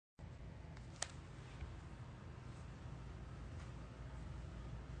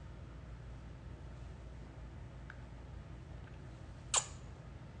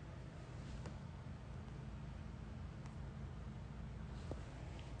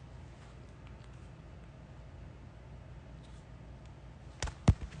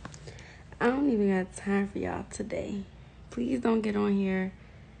don't even got time for y'all today. Please don't get on here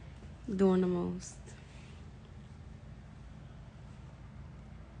doing the most.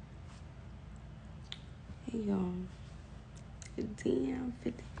 Hey, y'all. Damn,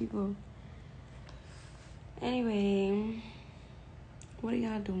 50 people. Anyway, what are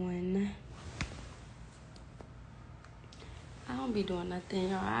y'all doing? I don't be doing nothing,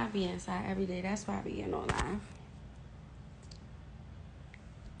 y'all. I be inside every day. That's why I be getting on live.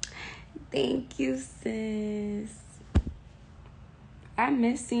 Thank you, sis. I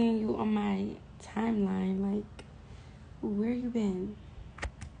miss seeing you on my timeline. Like, where you been?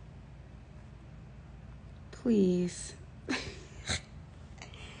 Please.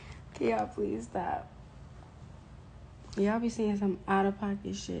 Can y'all please stop? Y'all be seeing some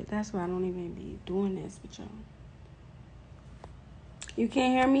out-of-pocket shit. That's why I don't even be doing this with y'all. You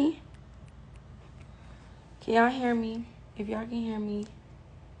can't hear me? Can y'all hear me? If y'all can hear me,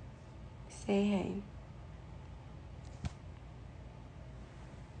 say hey.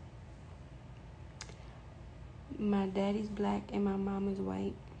 My daddy's black and my mom is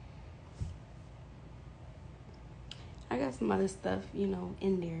white. I got some other stuff,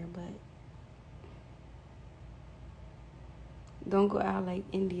 in there, but don't go out like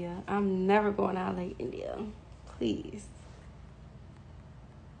India. I'm never going out like India. Please.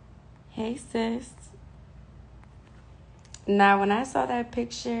 Hey, sis. Now, when I saw that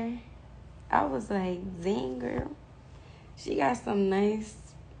picture, I was like, dang, girl. She got some nice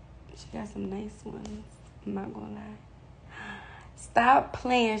ones. I'm not gonna lie. Stop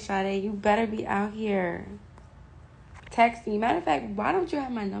playing, Sade. You better be out here. Text me. Matter of fact, why don't you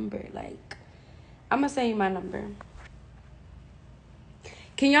have my number? Like, I'm gonna send you my number.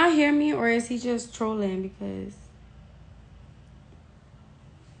 Can y'all hear me, or is he just trolling? Because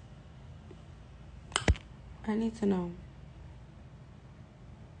I need to know.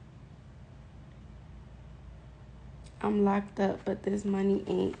 I'm locked up, but this money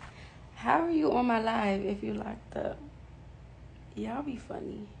ain't. How are you on my live if you locked up? Y'all be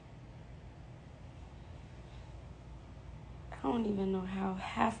funny. I don't even know how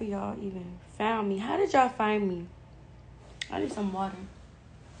half of y'all even found me. How did y'all find me? I need some water.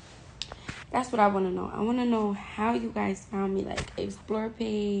 That's what I want to know. I want to know how you guys found me. Like, explore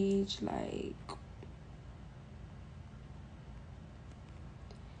page, like...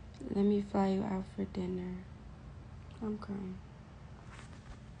 Let me fly you out for dinner. I'm crying.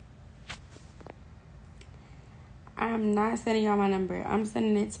 I'm not sending y'all my number. I'm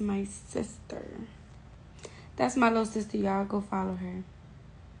sending it to my sister. That's my little sister, y'all. Go follow her.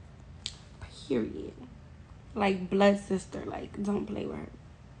 Period. Like, blood sister. Like, don't play with her.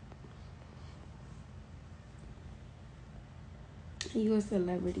 You a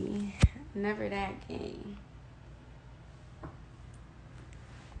celebrity. Never that gang.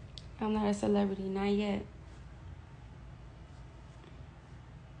 I'm not a celebrity. Not yet.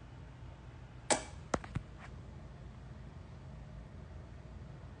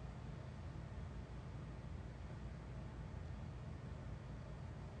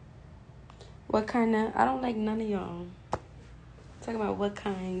 What kind of... I don't like none of y'all. Talking about what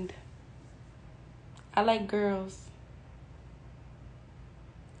kind. I like girls.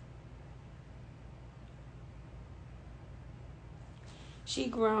 She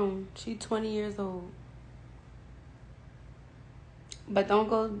grown. She 20 years old. But don't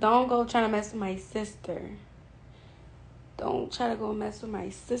go trying to mess with my sister. Don't try to go mess with my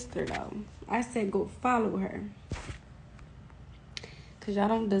sister, though. I said go follow her. Because y'all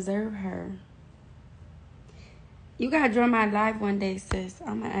don't deserve her. You got to join my live one day, sis.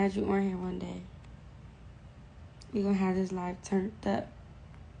 I'm going to add you on here one day. We're going to have this live turned up.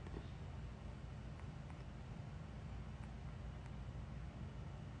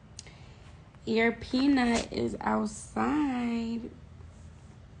 Your peanut is outside.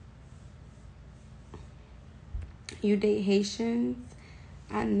 You date Haitians?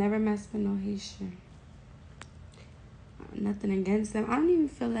 I never mess with no Haitian. Nothing against them. I don't even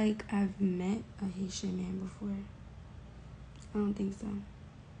feel like I've met a Haitian man before. I don't think so.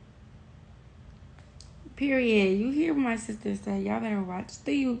 Period. You hear what my sister said. Y'all better watch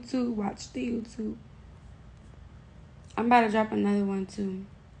the YouTube. Watch the YouTube. I'm about to drop another one too.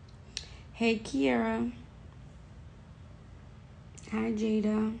 Hey, Kiara. Hi,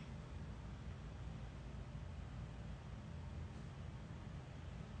 Jada.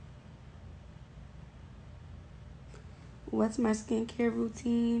 What's my skincare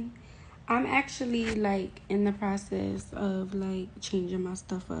routine? I'm actually, like, in the process of, like, changing my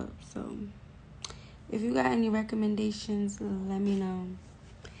stuff up. So, if you got any recommendations, let me know.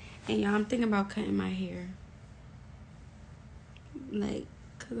 And, y'all, I'm thinking about cutting my hair. Like,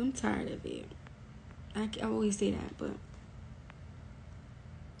 because I'm tired of it. I always say that, but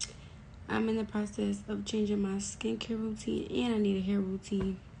I'm in the process of changing my skincare routine, and I need a hair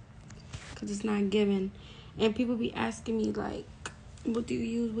routine because it's not giving. And people be asking me, like, what do you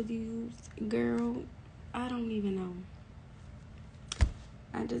use? What do you use? Girl, I don't even know.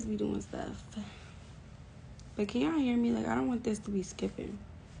 I just be doing stuff. But can y'all hear me? Like, I don't want this to be skipping.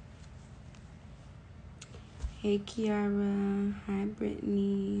 Hey, Kiara. Hi,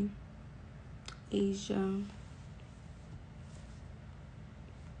 Brittany. Asia.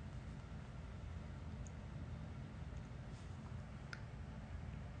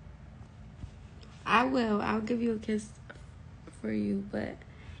 I will. I'll give you a kiss for you, but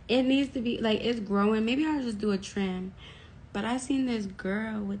it needs to be, like, it's growing. Maybe I'll just do a trim. But I seen this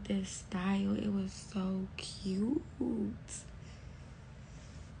girl with this style. It was so cute.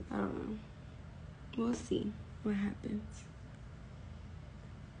 I don't know. We'll see what happens.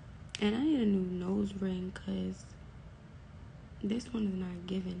 And I need a new nose ring because this one is not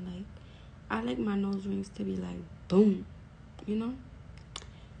giving. Like, I like my nose rings to be like, boom. You know?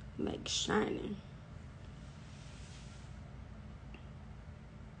 Like, shining.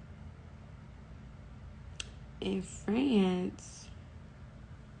 In France,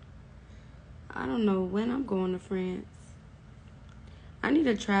 I don't know when I'm going to France. I need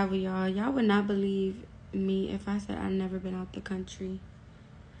to travel, y'all. Y'all would not believe me if I said I've never been out the country.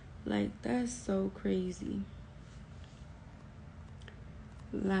 Like, that's so crazy.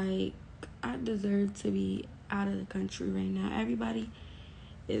 Like, I deserve to be out of the country right now. Everybody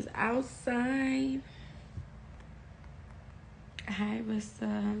is outside. Hi,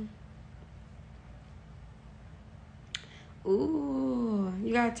 Rissa. Ooh,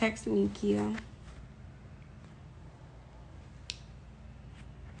 you gotta text me, Kia.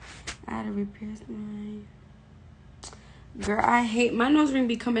 I had to repair my... Girl, I hate... My nose ring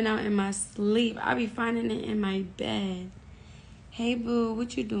be coming out in my sleep. I be finding it in my bed. Hey, boo,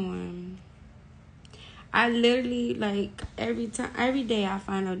 what you doing? I literally, like, every day I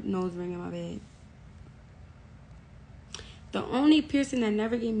find a nose ring in my bed. The only piercing that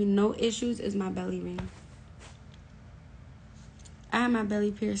never gave me no issues is my belly ring. I had my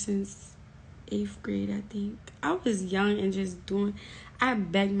belly pierced since 8th grade, I think. I was young and just doing... I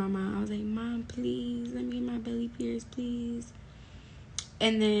begged my mom. I was like, Mom, please, let me get my belly pierced, please.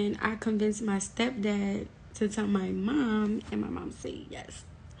 And then I convinced my stepdad to tell my mom, and my mom said yes.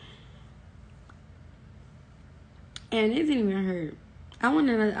 And it didn't even hurt. I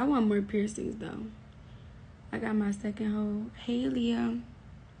want more piercings, though. I got my second hole. Hey, Leah.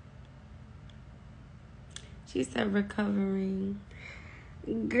 She said recovering.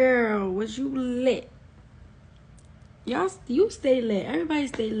 Girl, was you lit? Y'all, you stay lit. Everybody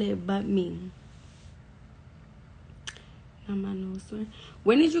stay lit but me. Not my nose sore.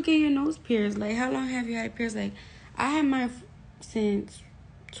 When did you get your nose pierced? Like, how long have you had it pierced? Like, I had mine since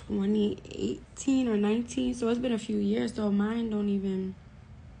 2018 or 19. So it's been a few years. So mine don't even...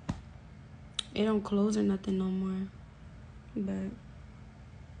 It don't close or nothing no more. But...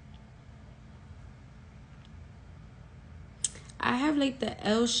 I have, like, the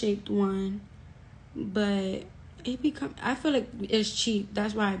L-shaped one. But I feel like it's cheap.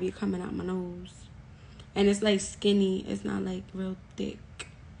 That's why it be coming out my nose. And it's, like, skinny. It's not, like, real thick.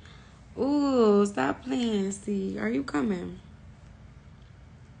 Ooh, stop playing. See, are you coming?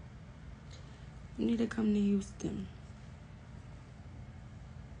 You need to come to Houston.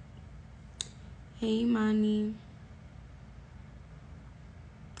 Hey, Money.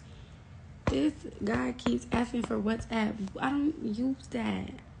 This guy keeps asking for WhatsApp. I don't use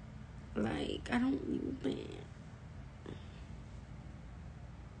that. Like, I don't use that.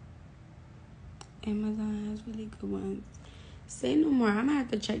 Amazon has really good ones. Say no more. I'm gonna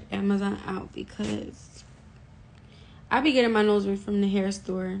have to check Amazon out because I be getting my nose ring from the hair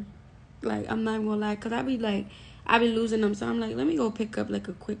store. Like, I'm not gonna lie, cause I be losing them. So I'm like, let me go pick up like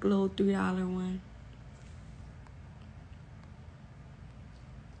a quick little $3 one.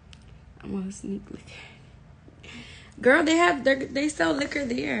 I'm gonna sneak liquor. Girl, they sell liquor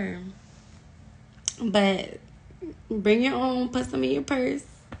there. But bring your own. Put some in your purse.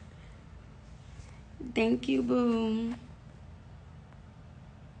 Thank you, boo.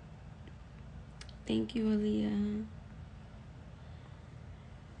 Thank you, Aaliyah.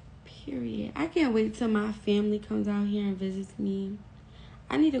 Period. I can't wait till my family comes out here and visits me.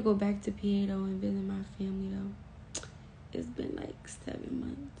 I need to go back to PA though and visit my family though. It's been like 7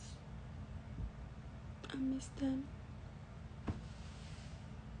 months. I miss them.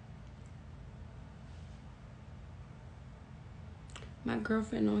 My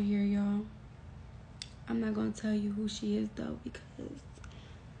girlfriend on here, y'all. I'm not gonna tell you who she is though because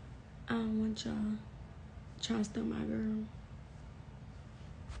I don't want y'all trying to steal my girl.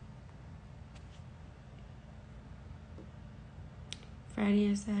 Friday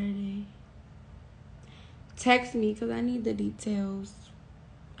and Saturday. Text me because I need the details.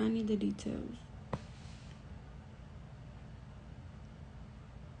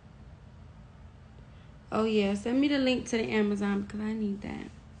 Oh, yeah. Send me the link to the Amazon because I need that.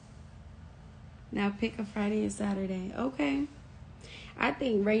 Now pick a Friday and Saturday. Okay. I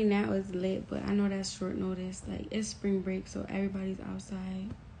think right now it's lit, but I know that's short notice. Like, it's spring break, so everybody's outside.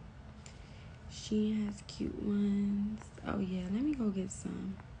 She has cute ones. Oh, yeah. Let me go get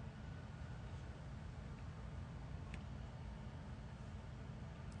some.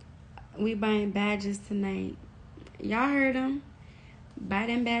 We buying badges tonight. Y'all heard them. Buy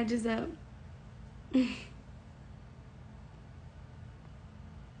them badges up.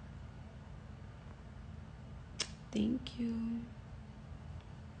 Thank you.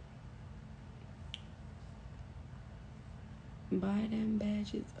 Buy them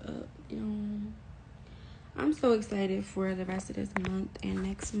badges up, I'm so excited for the rest of this month and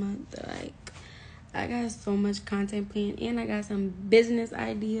next month. Like, I got so much content planned, and I got some business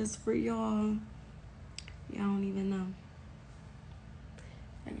ideas for y'all. Y'all don't even know.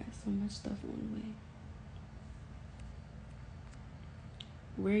 I got so much stuff on the way.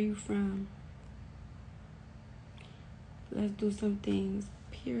 Where are you from? Let's do some things.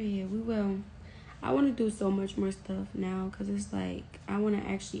 Period. We will. I want to do so much more stuff now because it's like I want to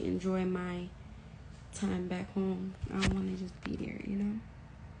actually enjoy my time back home. I don't want to just be there,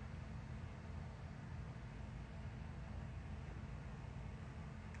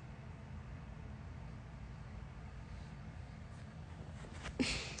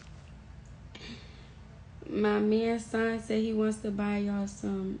 My man's son said he wants to buy y'all a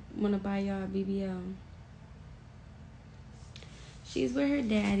BBL. She's with her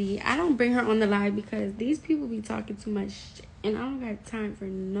daddy. I don't bring her on the live because these people be talking too much shit, and I don't got time for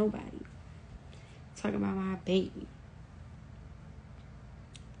nobody talking about my baby.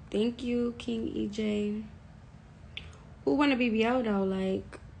 Thank you, King EJ. Who want a BBL though?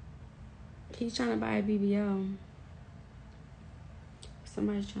 Like, he's trying to buy a BBL.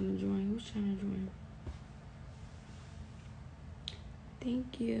 Somebody's trying to join. Who's trying to join?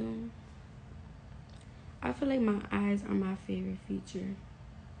 Thank you. I feel like my eyes are my favorite feature.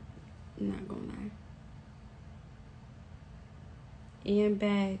 I'm not gonna lie. And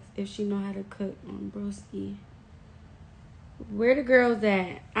bags, if she know how to cook on broski. Where the girls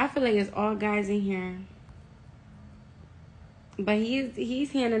at? I feel like it's all guys in here. But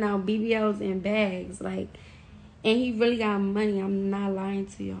he's handing out BBLs and bags, like, and he really got money. I'm not lying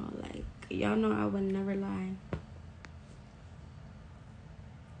to y'all. Like, y'all know I would never lie.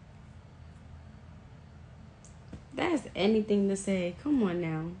 That's anything to say. Come on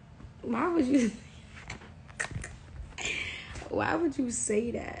now. Why would you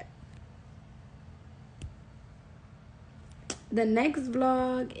say that? The next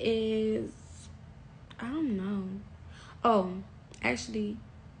vlog is, I don't know. Oh, actually,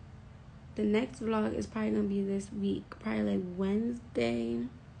 the next vlog is probably gonna be this week, probably like Wednesday.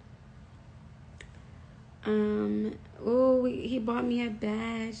 He bought me a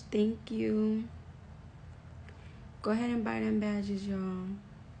badge. Thank you. Go ahead and buy them badges, y'all.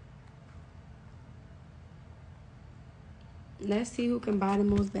 Let's see who can buy the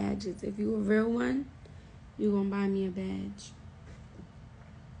most badges. If you a real one, you gonna buy me a badge.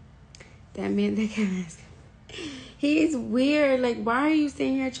 That man that can ask. He's weird. Like, why are you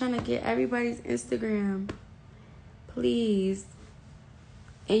sitting here trying to get everybody's Instagram? Please.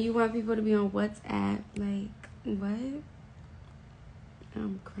 And you want people to be on WhatsApp. Like, what?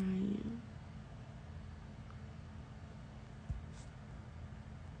 I'm crying.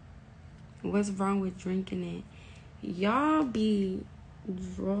 What's wrong with drinking it? Y'all be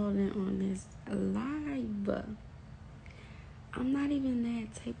drawing on this live. I'm not even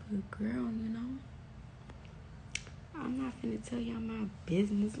that type of girl, I'm not finna tell y'all my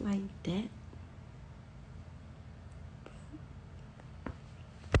business like that.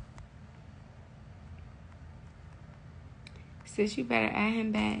 Sis, you better add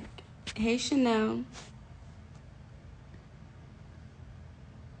him back. Hey, Chanel.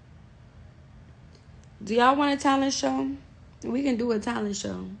 Do y'all want a talent show? We can do a talent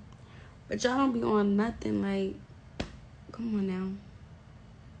show. But y'all don't be on nothing like... Come on now.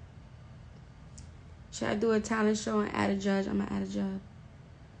 Should I do a talent show and add a judge? I'm gonna add a judge.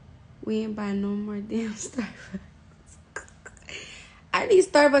 We ain't buying no more damn Starbucks. I need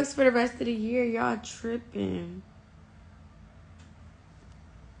Starbucks for the rest of the year. Y'all tripping.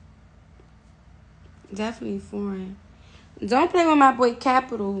 Definitely foreign. Don't play with my boy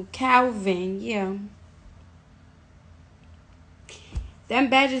Capital Calvin. Yeah. Them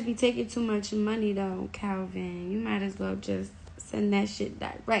badges be taking too much money though, Calvin. You might as well just send that shit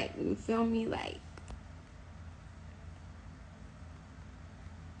direct. You feel me? Like,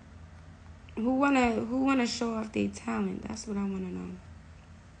 who wanna show off their talent? That's what I wanna know.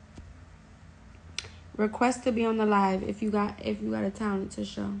 Request to be on the live if you got a talent to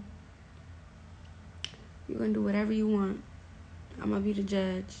show. You're gonna do whatever you want. I'm gonna be the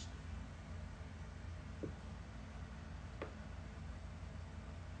judge.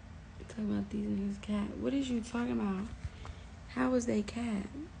 Talking about these niggas cat. What is you talking about? How is they cat?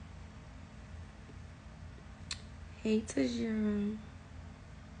 Hey Tajira.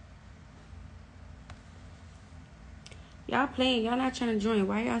 Y'all playing, y'all not trying to join.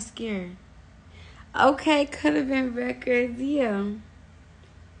 Why y'all scared? Okay, could have been records, yeah.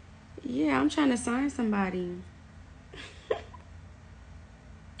 Yeah, I'm trying to sign somebody.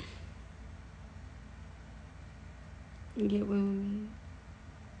 Get with me.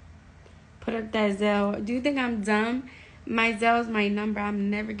 Put up that Zelle. Do you think I'm dumb? My Zelle's my number. I'm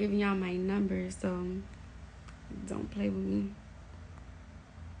never giving y'all my number, so don't play with me.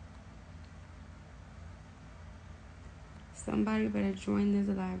 Somebody better join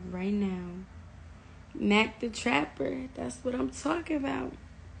this live right now. Mac the Trapper. That's what I'm talking about.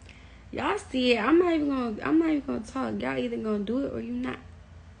 Y'all see it. I'm not even gonna talk. Y'all either gonna do it or you not.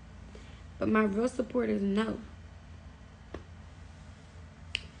 But my real supporters know.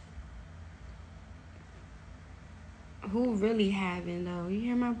 Who really having though? You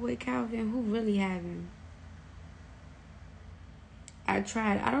hear my boy Calvin? Who really having? I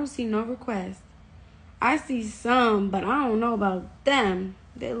tried. I don't see no requests. I see some, but I don't know about them.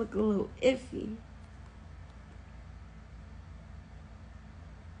 They look a little iffy.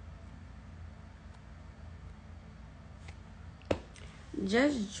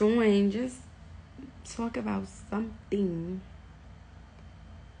 Just join. Just talk about something.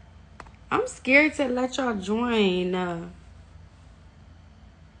 I'm scared to let y'all join.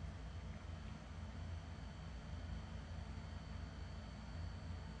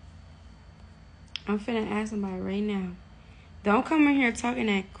 I'm finna ask somebody right now. Don't come in here talking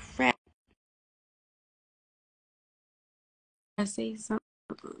that crap. I say something.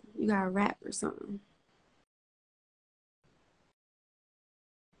 You gotta rap or something.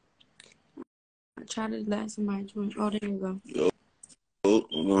 I try to let somebody join. Oh, there you go. Yo,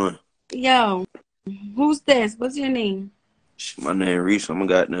 I'm on. Yo, who's this? What's your name? My name Reese. I'm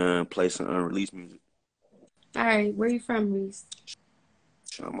gonna play some unreleased music. All right, where you from, Reese?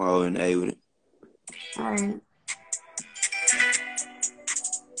 I'm all in A with it. All right.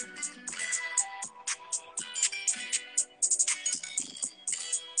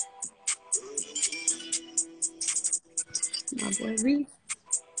 My boy Reese.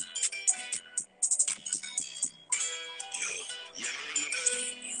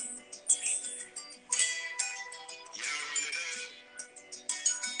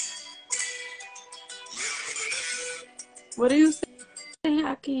 What do you say?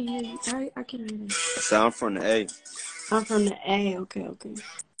 I can't hear you. I can't hear you. So I'm from the A. I'm from the A. Okay.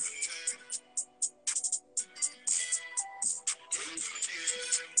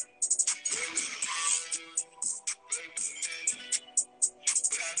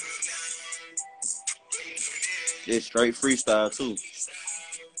 It's straight freestyle too.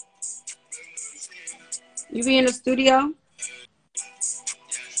 You be in the studio?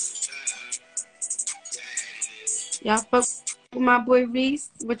 Y'all fuck with my boy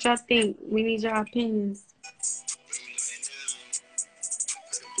Reese? What y'all think? We need your opinions.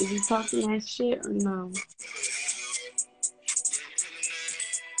 Is he talking that shit or no?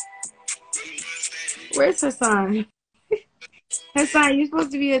 Where's Hassan? Hassan, you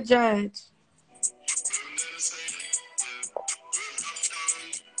supposed to be a judge.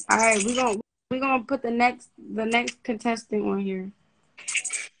 All right, we gonna put the next contestant on here.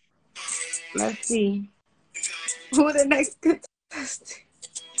 Let's see who the next contestant.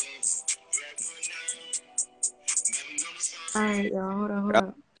 All right, y'all, hold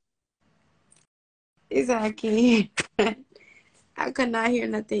up. It's I can't hear. I could not hear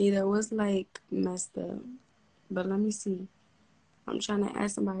nothing either. It was like messed up. But let me see. I'm trying to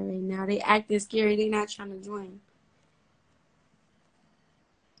ask somebody right now. They acting scary. They not trying to join.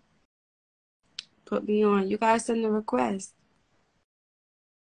 Put me on. You guys send the request.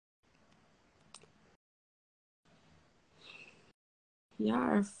 Y'all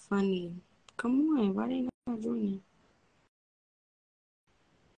are funny. Come on. Why they not joining?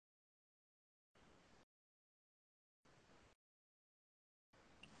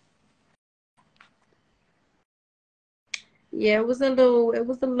 Yeah, it was a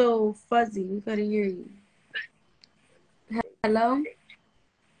little fuzzy. We couldn't hear you. Hello?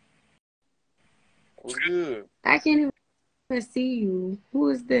 What's good? I can't even see you. Who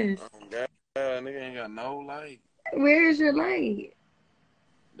is this? Oh, God, nigga ain't got no light. Where is your light?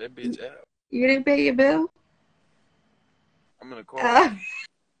 That bitch out. You didn't pay your bill? I'm in the car.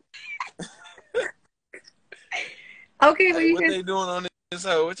 Uh, okay, so Hey, you what can. they doing on this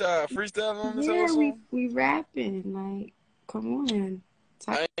hoe? What y'all freestyling on this hoe or Yeah, something? we rapping. Like, come on.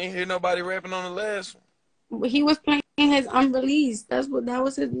 I ain't hear nobody rapping on the last one. He was playing his unreleased. That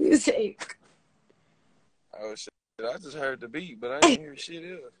was his music. Oh, shit. I just heard the beat, but I ain't hear shit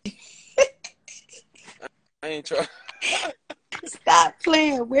else. I ain't try. Stop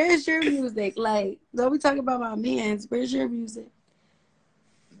playing. Where's your music? Like, don't be talking about my mans. Where's your music?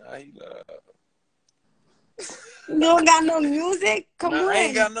 Nah, he You don't got no music? Come Nah, I ain't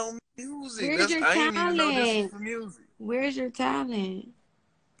on. got no music. Where's your I ain't even know this was talent? for music. Where's your talent?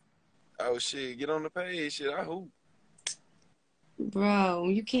 Oh, shit. Get on the page. Shit, I hoop. Bro,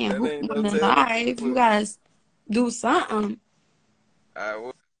 you can't That hoop ain't on no the talent. live. You gotta do something.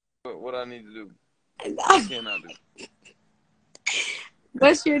 All right, what I need to do? What can I do?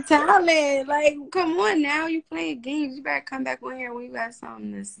 What's your talent? Like, come on now. You playing games. You better come back on here when you got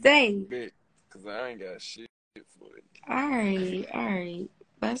something to say. Bet, because I ain't got shit for it. All right.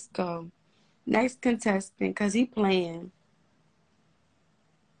 Let's go. Next contestant, because he playing.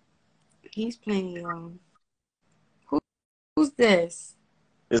 He's playing, y'all. Who's this?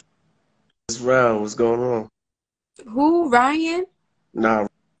 It's Round. What's going on? Who, Ryan? Nah,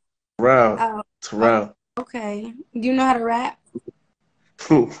 Round. Oh, It's Round. okay. You know how to rap?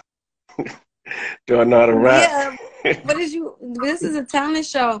 Do I know how to rap? Yeah. This is a talent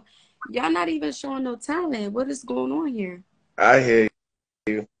show. Y'all not even showing no talent. What is going on here? I hear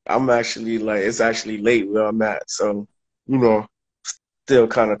you. I'm actually it's actually late where I'm at. So, you know, still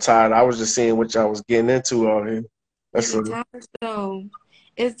kind of tired. I was just seeing what y'all was getting into out here. It's That's a a talent show.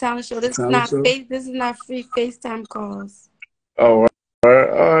 It's a talent show. This is talent not show. this is not free FaceTime calls. Oh, all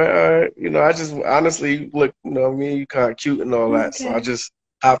right. You know, I just honestly look, you know, me and you kind of cute and all that. So I Okay. just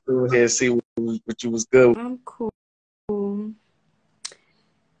hopped in here and see what you was good with. I'm cool.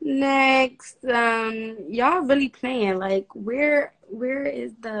 Next, y'all really playing. Like, where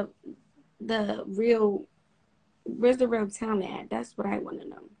is the real where's the real talent at? That's what I want to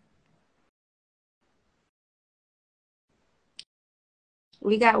know.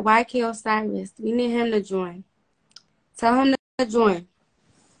 We got YK Osiris. We need him to join. Tell him to join.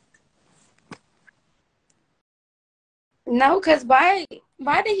 No, cause why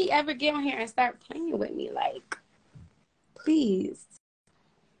did he ever get on here and start playing with me? Like, please.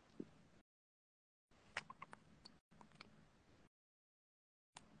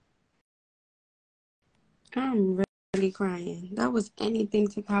 I'm really crying. That was anything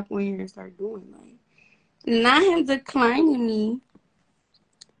to cop on here and start doing. Like, not him declining me.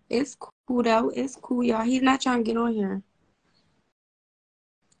 It's cool though. It's cool, y'all. He's not trying to get on here.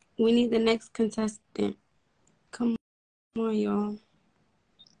 We need the next contestant. Come on, y'all.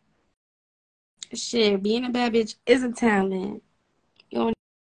 Shit, being a bad bitch is a talent. You don't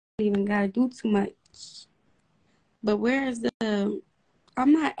even gotta do too much. But where is the?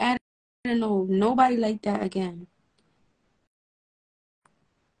 I'm not adding nobody like that again.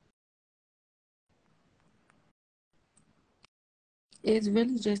 It's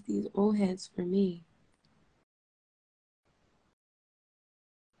really just these old heads for me.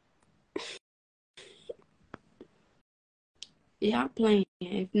 Y'all playing.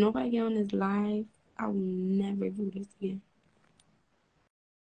 If nobody on this live, I will never do this again.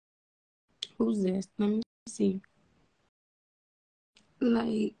 Who's this? Let me see.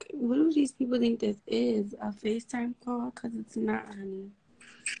 Like, what do these people think this is? A FaceTime call? Because it's not, honey.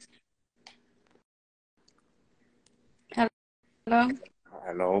 Hello?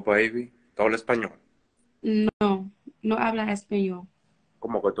 Hello, baby. ¿Tú hablas español? No, no habla español.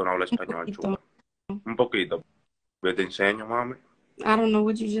 ¿Cómo que tú no hablas Un español, poquito. chula? Un poquito. Yo te enseño, mami. I don't know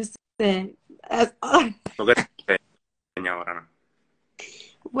what you just said. That's all. ¿Tú qué te enseño ahora? No?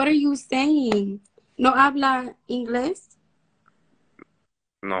 What are you saying? No habla inglés?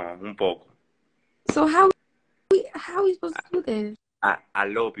 No, un poco. So how are we supposed to do this? I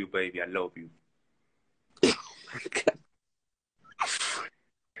love you, baby. I love you.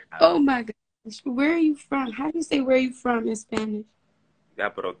 Oh my gosh. Where are you from? How do you say where are you from in Spanish?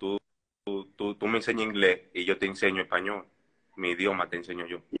 Ya, pero tú me enseñas inglés y yo te enseño español. Mi idioma te enseño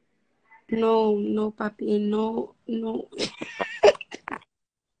yo. No, papi, no. No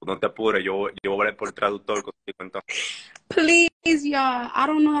te apures, yo voy a hablar por traductor contigo entonces. Please, y'all. I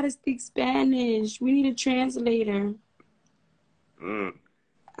don't know how to speak Spanish. We need a translator. Mm.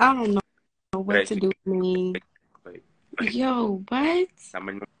 I don't know what to do with me. Yo, what? Dame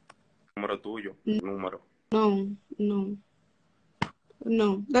el número tuyo. Número.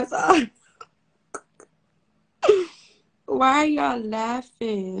 No. That's all. Why are y'all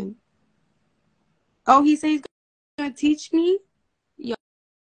laughing? Oh, he said he's gonna teach me? Yo,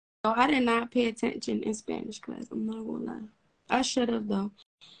 I did not pay attention in Spanish class. I'm not gonna lie. I should have though.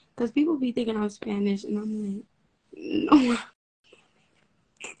 Because people be thinking I'm Spanish and I'm like, no.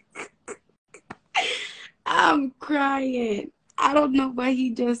 I'm crying. I don't know what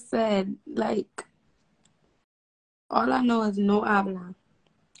he just said. Like, all I know is no habla.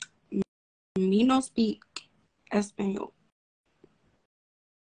 Me no speak Espanol.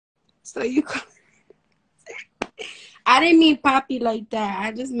 So you I didn't mean Poppy like that.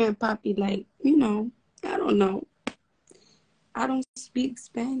 I just meant Poppy like, I don't know. I don't speak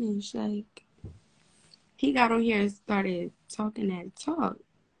Spanish. Like, he got on here and started talking that talk.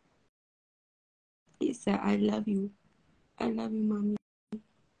 He said, I love you. I love you, mommy.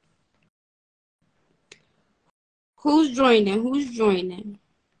 Who's joining?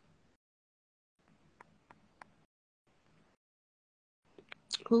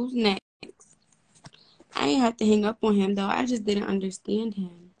 Who's next? I ain't have to hang up on him, though. I just didn't understand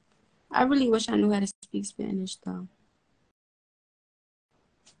him. I really wish I knew how to speak Spanish, though.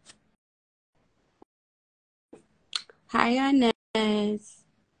 Hi, Inez.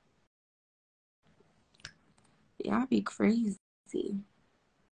 Y'all be crazy.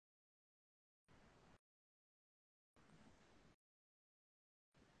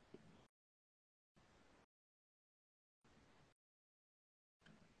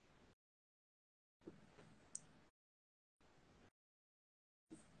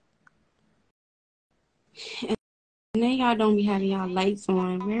 And then y'all don't be having y'all lights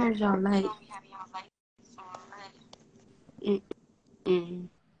on. Where is y'all lights? Mm-mm.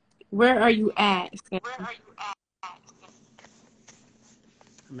 Where are you at, sir?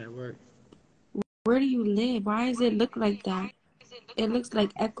 I'm at work. Where do you live? Why does it look like that? It looks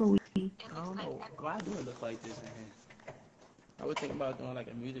like echoey. I don't know. Why do it look like this in here? I would think about doing like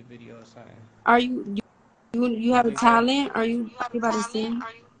a music video or something. Are you have a talent? Are you about to sing?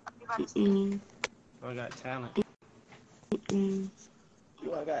 Mm-mm. Oh, I got talent. Mm-mm.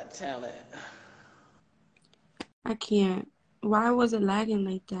 Oh, I got talent. I can't. Why was it lagging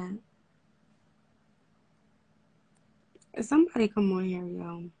like that? Somebody come on here,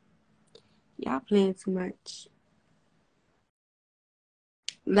 yo. Y'all playing too much.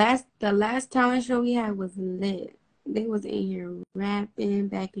 The last talent show we had was lit. They was in here rapping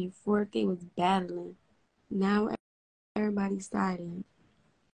back and forth. They was battling. Now everybody's siding.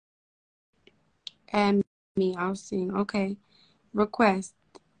 And me, I'll sing. Okay. Request.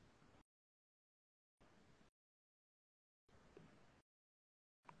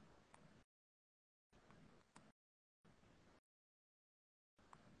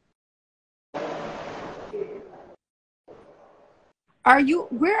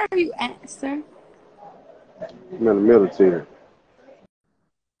 Where are you at, sir? I'm in the military.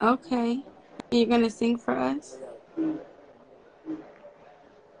 Okay. You're gonna sing for us?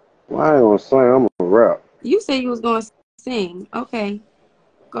 Well, I ain't gonna sing, I'm gonna rap. You said you was gonna sing. Okay.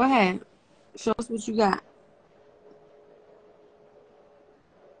 Go ahead. Show us what you got.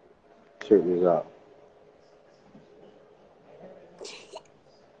 Check this out.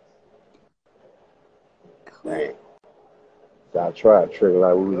 Dang. So I tried to trick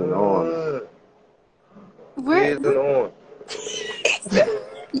like we was in the army. Where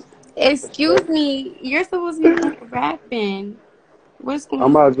Excuse me. You're supposed to be rapping. What's going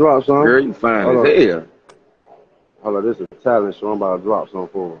I'm on? about to drop something. Girl, you fine Hold as up. hell. Hold up, this is a talent show. I'm about to drop something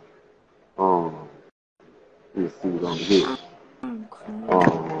for her. Let me see what's on the hit. I'm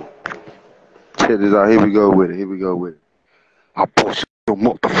crying. Check this out. Here we go with it. I bust your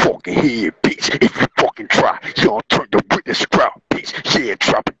motherfucking head, bitch. If you fucking try, you don't turn the witness sprout, bitch. Yeah,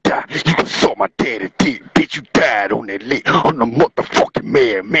 drop or die. You can suck my daddy dick, bitch. You died on that lick. I'm the motherfucking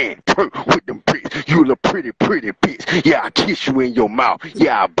man. Turn with them bricks. You the pretty bitch. Yeah, I kiss you in your mouth.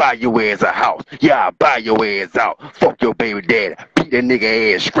 Yeah, I buy your ass a house. Yeah, I buy your ass out. Fuck your baby daddy. Beat that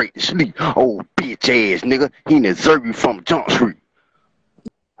nigga ass straight to sleep. Old bitch ass nigga. He deserve you from Jump Street.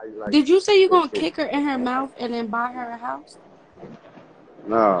 Did you say you're gonna kick her in her mouth and then buy her a house?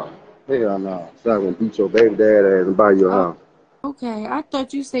 Nah, hell nah. So I'm gonna beat your baby dad ass and buy your house. Okay. I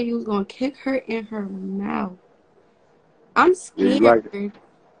thought you said you was gonna kick her in her mouth. I'm Yeah, you scared. like it?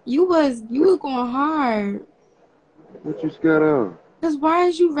 You was going hard. What you scared of? Cause why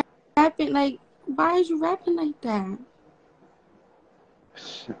is you rapping like that?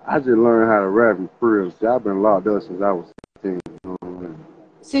 I just learned how to rap in prison. See, I've been locked up since I was 16. You know?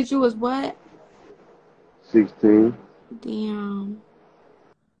 Since you was what? 16. Damn.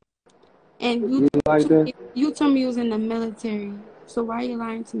 And You like that? you told me you was in the military. So why are you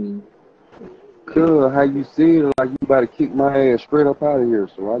lying to me? Cuz, how you see it, like you about to kick my ass straight up out of here.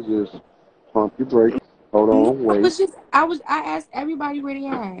 So I just pump your brakes. Hold No, on, wait. I asked everybody where they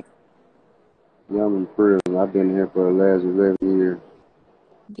at. Yeah, I'm in prison. I've been here for the last 11 years.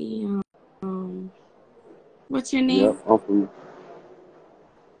 Damn. What's your Yep, name? I'm from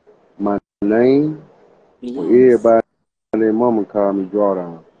my name. Well, Yes. everybody and their mama call me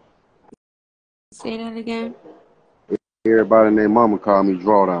Drawdown. Say that again. Everybody and their mama call me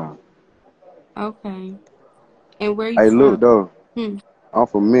Drawdown. Okay. And where you Hey, from? look though, Hmm. I'm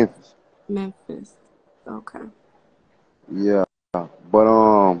from Memphis. Memphis. Okay. Yeah, but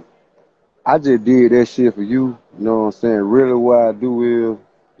I just did that shit for you. You know what I'm saying? Really, what I do is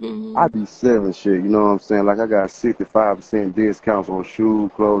I Mhm. be selling shit. You know what I'm saying? Like I got 65% discounts on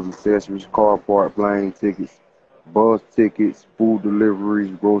shoes, clothes, accessories, car part, plane tickets, bus tickets, food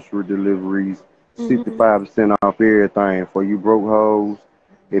deliveries, grocery deliveries. Mhm. 65% off everything for you broke hoes.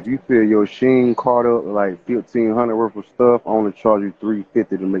 If you feel your sheen caught up like 1,500 worth of stuff, I only charge you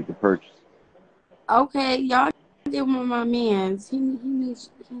 $350 to make the purchase. Okay, y'all get with my man's. He needs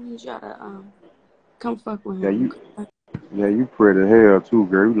y'all to come fuck with Yeah, him. you pretty hell too,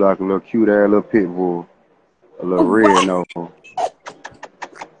 girl. You like a little cute ass little pit bull, a little red What? nose.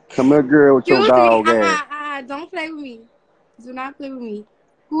 Come here, girl, with your Excuse me. dog ass. Don't play with me. Do not play with me.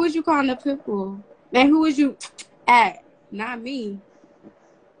 Who is you calling a pit bull? And who is you at? Not me.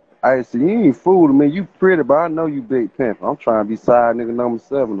 Hey, see, you ain't fooling me. You pretty, but I know you big pimp. I'm trying to be side nigga number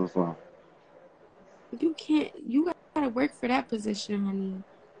 7 or something. You can't. You gotta work for that position, honey.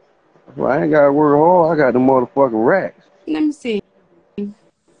 Well, I ain't got to work hard. I got the motherfucking racks. Let me see.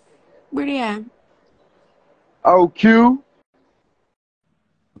 Where they at? Oh, Q.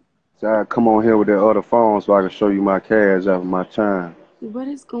 So I come on here with that other phone so I can show you my cash after my time. What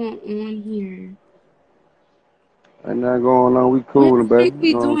is going on here? Ain't nothing going on. We What coolin', do you baby. You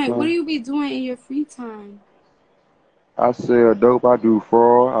be know what I'm doing? What do saying? you be doing in your free time? I sell dope. I do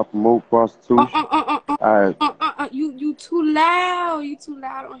fraud. I promote prostitution. I You too loud. You too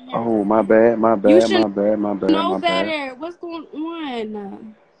loud on here. Oh, my bad, my You bad, should my bad, my bad, know my bad. better. What's going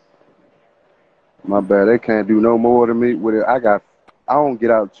on? My bad. They can't do no more to me with it. I don't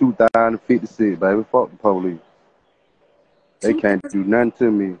get out 2056, baby. Fuck the police. They can't 2000. do nothing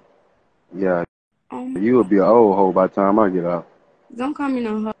to me. Yeah, Oh my you'll God. be an old hoe by the time I get out. Don't call me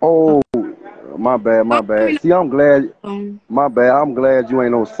no hoe. Oh, my bad, my Don't call me bad. See, I'm glad. no. My bad. I'm glad you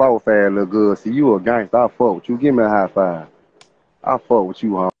ain't no soft ass little good. See, you a gangster. I fuck with you. Give me a high five. I fuck with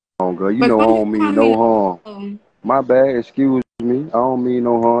you, home girl. You But know I don't don't call mean me no no harm. hoe. My bad. Excuse me. I don't mean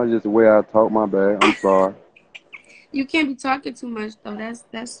no harm. Just the way I talk. My bad. I'm sorry. You can't be talking too much though.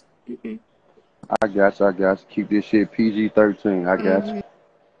 That's. Mm-mm. I got you. I got you. Keep this shit PG-13. I got you.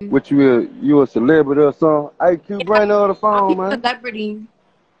 Mm-hmm. What you a celebrity or something? Hey, Q, Yeah, bring the other I'm phone, a man. celebrity.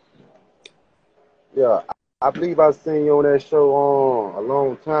 Yeah, I believe I seen you on that show a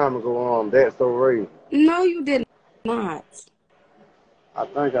long time ago. That's so right. No, you did not. I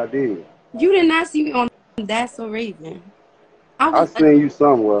think I did. You did not see me on That's So Raven. I I was a, seen you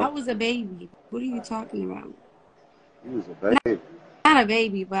somewhere. I was a baby. What are you talking about? You was a Not, baby. not a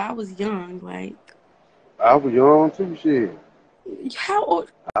baby, but I was young. Like, I was young too, shit. how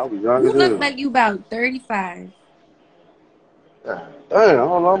old? I was young You as look hell. like you about 35. God damn,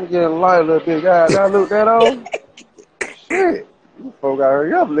 hold on, I'm getting light a little bit. God, I look that old? Shit. You folk got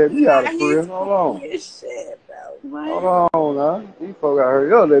hurry up, let me out Nah, of he's prison. Hold funny on. as shit, bro. What? Hold on, now. You folk got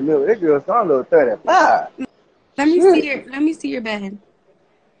hurry up, let me. That girl sound a little 35. Let me see Shit. your. Let me see your bed.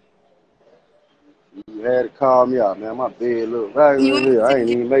 You had to call me out, man. My bed look right You in want here.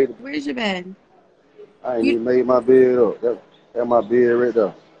 to take it? Where's your bed? I ain't You even made my bed up. That my bed right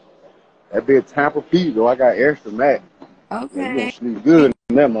there. That bed Tampa Pete though. I got extra mat. Man, you gonna okay? sleep good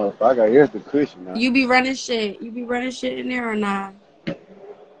in that motherfucker. I got extra cushion now. You be running shit. You be running shit in there or not?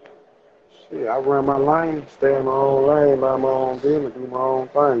 Shit, I run my lane, stay in my own lane, buy my own business, do my own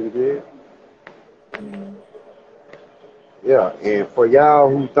thing, you did. Mm. Yeah, and for y'all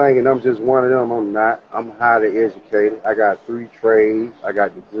who thinking I'm just one of them, I'm not. I'm highly educated. I got 3 trades, I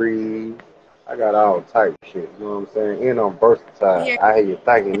got degrees, I got all type of shit, you know what I'm saying? And I'm versatile. Here, I hear you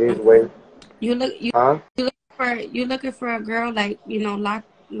thinking this way, you look. You huh? you look for you looking for a girl like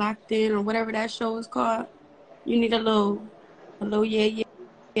locked in or whatever that show is called. You need a little yeah.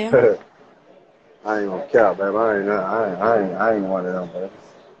 I ain't gonna cap, baby. I ain't one of them, baby.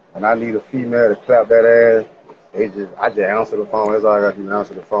 When I need a female to clap that ass, I just answer the phone. That's all I got to do,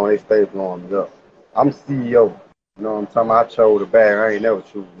 answer the phone. They stay blowing me up. I'm CEO. You know what I'm talking about? I chose the bag. I ain't never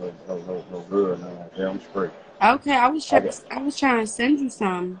choose no girl. No, yeah, I'm straight. Okay, I got, I was trying to send you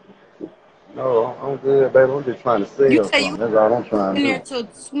some. no, I'm good, baby. I'm just trying to You sell say you something. That's all I'm trying in to there do. till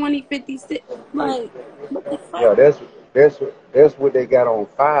 2056. Like, what the fuck? Yeah, that's what they got on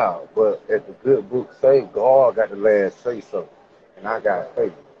file. But as the good book say, God got the last say so, and I got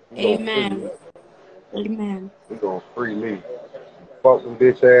faith. He gonna free me. Amen. Amen. He gonna free me. Fuck them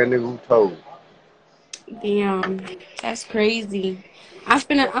bitch ass nigga who told. Damn, that's crazy. I'm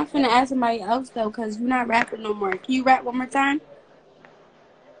finna ask somebody else though, cause you're not rapping no more. Can you rap one more time?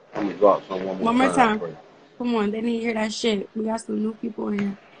 I'm gonna drop some one more One more time time. for you. Come on, they need to hear that shit. We got some new people in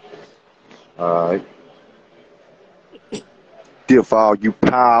here. Alright. Still for all you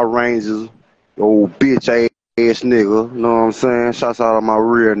Power Rangers, old bitch ass nigga, you know what I'm saying? Shouts out to my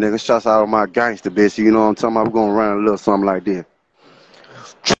real nigga, shouts out to my gangster bitch, you know what I'm talking about? We're gonna run a little something like this.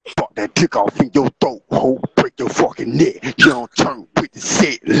 Fuck that dick off in your throat, ho, break your fucking neck. You don't turn with the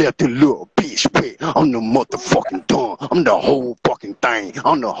set, left the little bitch wet. I'm the motherfucking done. I'm the whole fucking thing.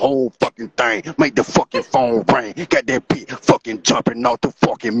 I'm the whole fucking thing. Make the fucking phone ring. Got that bitch fucking jumping off the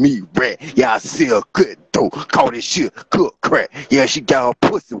fucking meat rat. Yeah, I see a good though. Call this shit cook crack. Yeah, she got her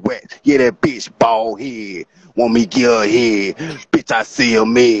pussy wet. Yeah, that bitch bald head. Want me give her head. Bitch, I see a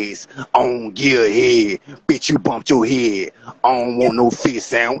mess. I don't give a head. Bitch, you bumped your head. I don't want no fish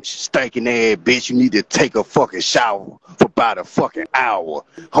sandwich. Stinking ass bitch, you need to take a fucking shower for about a fucking hour.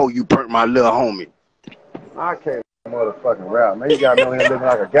 Ho, you burnt my little homie. I can't motherfucking rap, man. You got me on here looking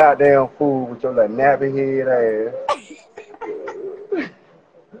like a goddamn fool with your little nappy head ass.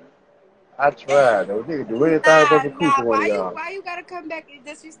 I tried though. Nigga do anything but the coochie Nah. one of y'all. Why you gotta come back and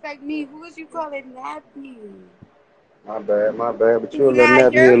disrespect me? Who is you calling nappy? My bad. But you a little Nah,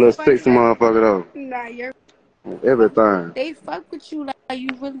 nappy head, you're little funny sexy as motherfucker though. nah, you're Everything. they fuck with you like you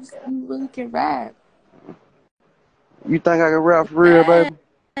really can rap. You think I can rap for real, baby?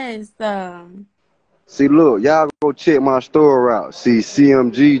 Yes. See, look, y'all go check my store out. See,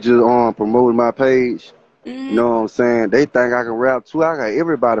 CMG just promoting my page. You Mm, know what I'm saying? They think I can rap too. I got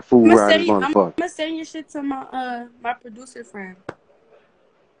everybody fool around this I'm motherfucker. gonna send your shit to my producer friend.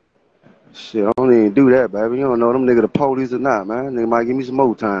 Shit, I don't even do that, baby. You don't know them nigga the police or not, man. Nigga might give me some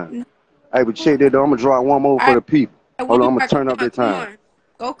more time. No. Hey, but check that though. I'm gonna drop one more for Alright, the people. what Hold on, you I'm gonna got? turn up that Come time. on.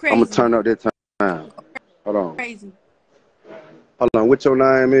 Go I'm gonna crazy. turn up that time. Hold on. Crazy. Hold on. What your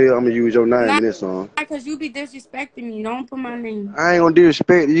name is? I'm gonna use your name Not in this song. because you be disrespecting me. Don't put my name. I ain't gonna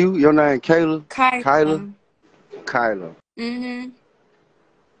disrespect you. Your name Kayla? Kyla? Kyla. Kyla. Mm-hmm.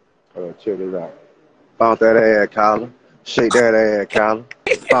 Hold on, check this out. Bounce that ass, Kyla. Shake that ass, Kyla.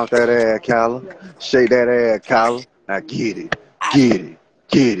 Bounce that ass, Kyla. Shake that ass, Kyla. Now get it. Get it.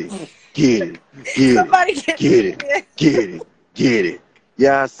 Get it. Get it. Get it. Somebody get Get it. Get it. Get it.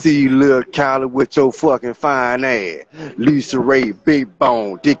 Yeah, I see you, little Kyla, with your fucking fine ass. Lisa Ray, big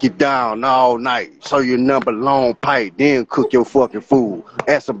bone, dick it down all night. Show your number long pipe, then cook your fucking food.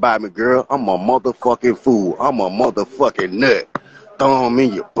 Ask about me, girl. I'm a motherfucking fool. I'm a motherfucking nut. Thumb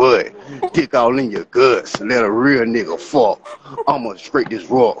in your butt, dick all in your guts. Let a real nigga fuck. I'ma straight this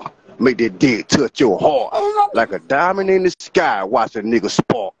rock. Make that dick touch your heart. Like a diamond in the sky, watch a nigga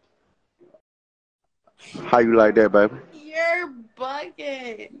spark. How you like that, baby? You're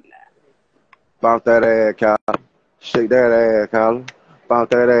bugging. Bounce that ass, collar. Shake that ass, collar. Bounce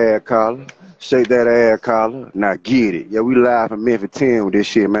that ass, collar. Shake that ass, collar. Now get it. Yeah, we live from Memphis 10 with this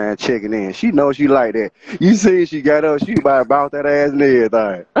shit, man. Checking in. She knows she like that. You see she got up, she about to bounce that ass and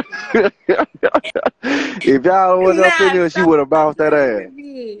everything. If y'all was up in Nah, here, she stop would have bounced that playing ass. with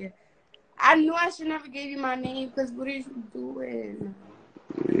me. I knew I should never give you my name because what are you doing?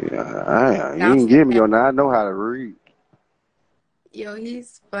 Yeah, you Bounce ain't give me that. your name. I know how to read. Yo,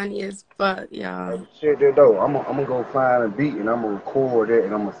 he's funny as fuck, y'all. Shit, there though. I'm gonna go find a beat and I'm gonna record it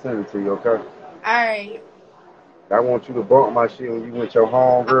and I'm gonna send it to you, okay? Alright. I want you to bump my shit when you with your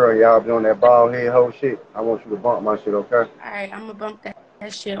home girl and y'all be on that bald head hoe shit. I want you to bump my shit, okay? Alright, I'm gonna bump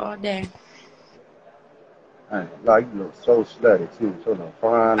that shit all day. Hey, like you look so slutty too, so no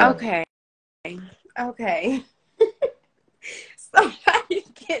fine ass. Okay. Okay. Somebody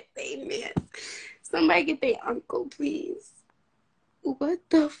get their man. Somebody get their uncle, please. What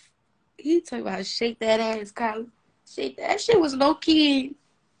the he talking about shake that ass, Kyle. Shake that shit was low key.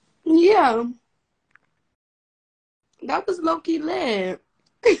 Yeah. That was low key lit.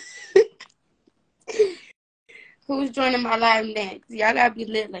 Who's joining my live next? Y'all gotta be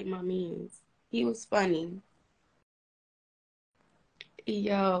lit like my mans. He was funny.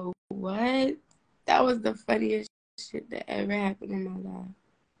 Yo, what? That was the funniest shit that ever happened in my life.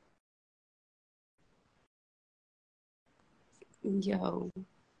 Yo.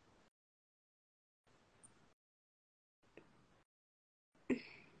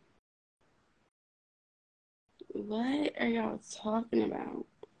 What are y'all talking about?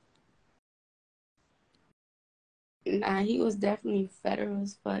 Nah, he was definitely federal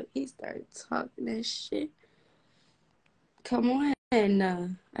as fuck. He started talking that shit. Come on,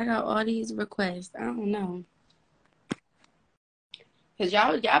 I got all these requests. I don't know. Cause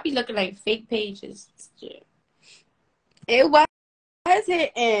y'all be looking like fake pages. Shit. It was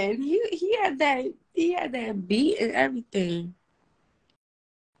hitting. He had that beat and everything.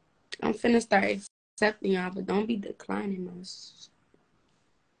 I'm finna start accepting y'all, but don't be declining us.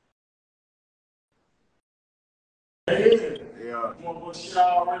 Yeah. What's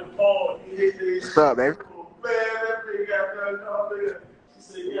up, baby? What's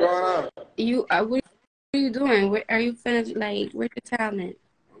going on? What are you doing? Where are you finna, like, where's your talent?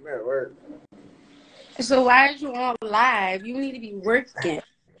 I'm at work. So why are you on live? You need to be working.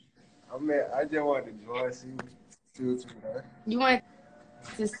 I just wanted to join, see what you know. You want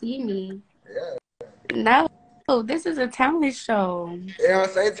to see me? Yeah. No, this is a talent show. It don't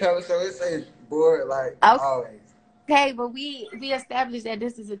say talent show, it say bored like always. Okay, but we established that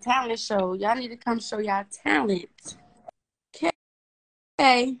this is a talent show. Y'all need to come show y'all talent.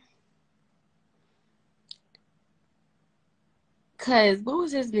 Okay. Cause what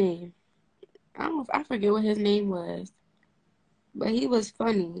was his name? I forget what his name was. But he was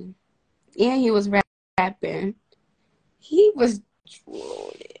funny. And he was rapping. He was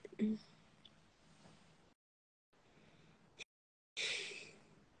drooling.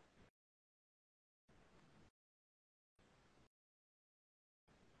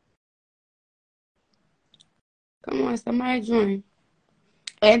 Come on, somebody join.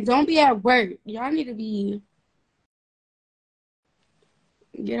 And don't be at work. Y'all need to be.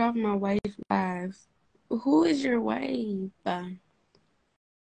 Get off my wife's lives. Who is your wife? I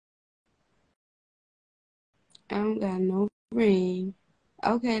don't got no ring.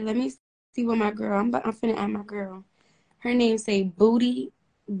 Okay, let me see what my girl. I'm finna add my girl. Her name say Booty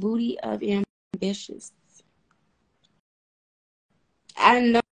of Ambitious. I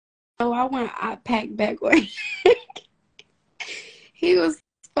know. I want I pack back on. He was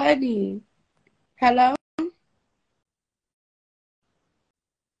funny. Hello?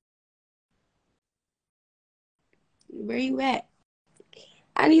 Where you at?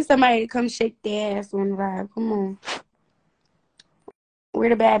 I need somebody to come shake their ass on the live. Come on. Where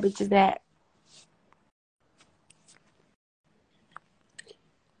the bad bitches at?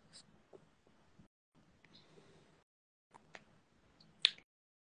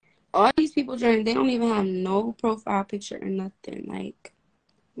 All these people joining, they don't even have no profile picture or nothing. Like,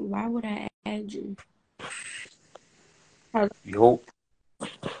 why would I add you? Hello? Yo,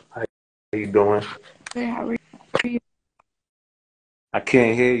 how you doing? How are you? I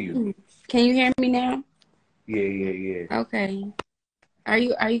can't hear you. Can you hear me now? Yeah. Okay. Are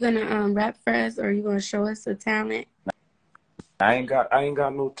you gonna rap for us, or are you gonna show us a talent? I ain't got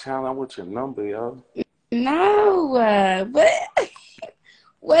no talent. I want your number, yo. No.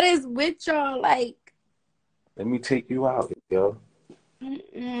 What is with y'all? Like, Let me take you out, yo.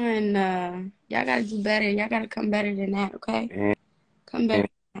 and y'all gotta do better. Y'all gotta come better than that, okay? And Come better than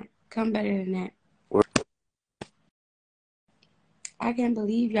that. Come better than that. I can't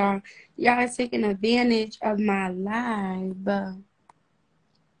believe y'all are taking advantage of my live.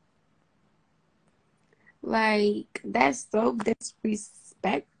 Like, that's so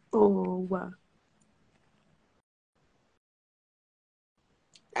disrespectful.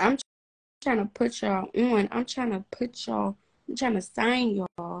 I'm trying to put y'all on. I'm trying to sign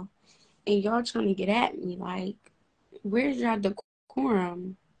y'all, and y'all trying to get at me. Like, where's y'all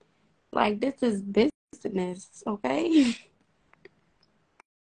decorum? Like, this is business, okay?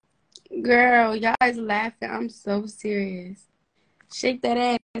 Girl, y'all is laughing. I'm so serious. Shake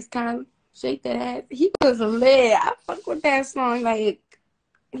that ass, Kylie. Shake that ass. He was lit. I fuck with that song. Like,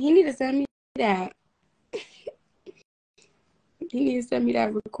 he need to send me that. He need to send me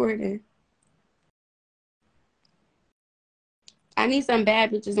that recording. I need some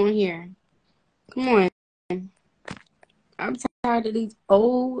bad bitches on here. Come on. I'm tired of these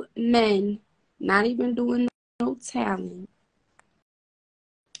old men not even doing no talent.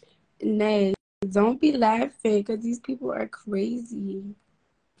 Nay, don't be laughing because these people are crazy.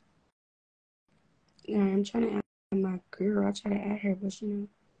 Yeah, I'm trying to add my girl. I try to add her, but you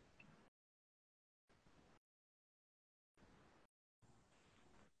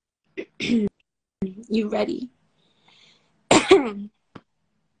know. You ready?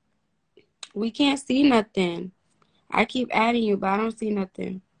 We can't see nothing. I keep adding you, but I don't see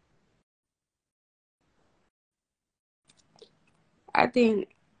nothing. I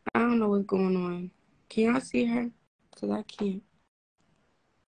don't know what's going on. Can y'all see her? Because I can't.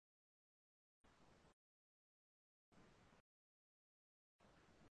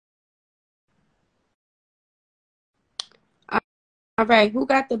 All right, who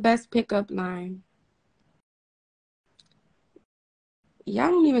got the best pickup line?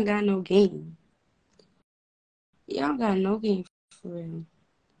 Y'all don't even got no game. Y'all got no game for real.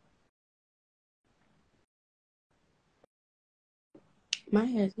 My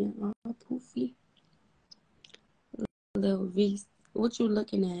hair's getting all poofy. Little Reese, what you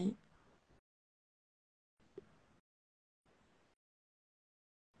looking at?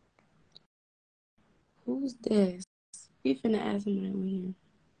 Who's this? We finna ask somebody on here.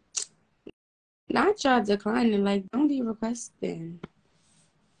 Not y'all declining, like, don't be requesting.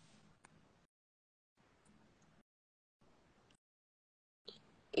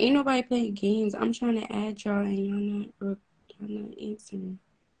 Ain't nobody playing games. I'm trying to add y'all and y'all not answering.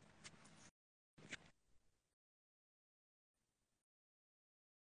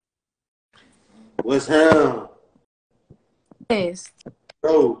 What's happening? Yes.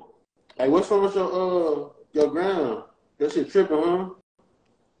 Bro, hey, what's wrong with your ground? That shit tripping, huh?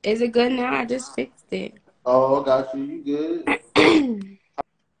 Is it good now? I just fixed it. Oh, I got you. You good?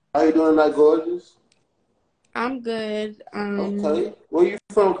 How you doing tonight, gorgeous? I'm good. Okay. Where you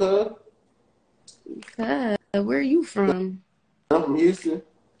from, cuz? Cuz, where are you from? I'm from Houston.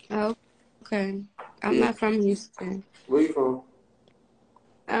 Oh, okay. I'm Yeah. not from Houston. Where you from?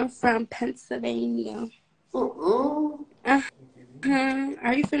 I'm from Pennsylvania. Uh-uh.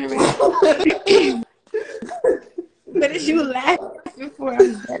 Are you finna rap? What is you laughing for?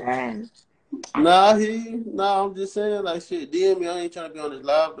 I'm dead ass. Nah, I'm just saying, like, shit, DM me. I ain't trying to be on this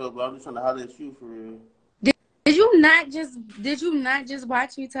live, though, but I'm just trying to holler at you for real. Did you not just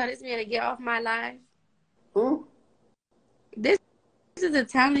watch me tell this man to get off my live? This is a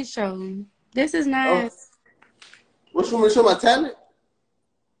talent show. This is not. Oh. What you want me to show my talent?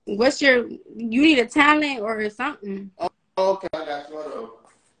 You need a talent or something? Oh, okay, I got you. Hold on.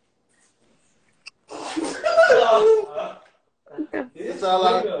 This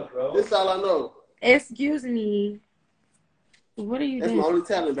all I know. Excuse me. What are you doing? That's my only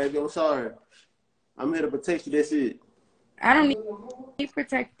talent, baby. I'm sorry. I'm here to protect you. That's it. I don't need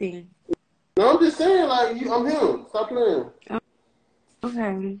protecting. No, I'm just saying, like, I'm him. Stop playing.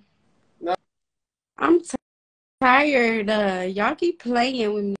 Okay. No. I'm tired. Y'all keep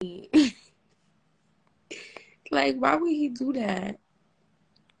playing with me. Like, why would he do that?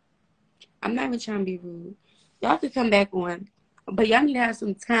 I'm not even trying to be rude. Y'all could come back on, but y'all need to have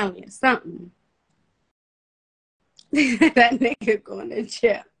some talent, something. That nigga going to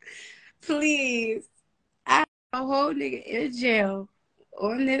jail. Please. I have a whole nigga in jail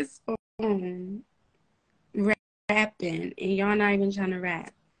on this phone rapping, and y'all not even trying to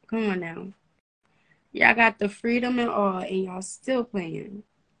rap. Come on now. Y'all got the freedom and all, and y'all still playing.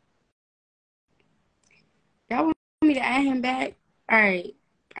 Y'all want me to add him back? All right.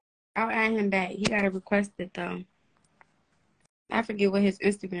 I'll add him back. He got to request it, though. I forget what his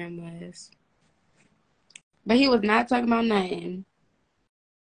Instagram was. But he was not talking about nothing.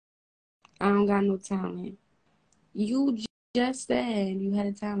 I don't got no talent. You just said you had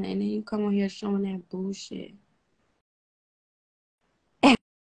a talent, and then you come on here showing that bullshit.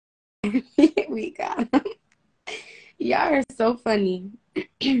 We got him. Y'all are so funny.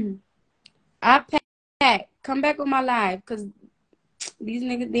 I pack. Come back on my live, because these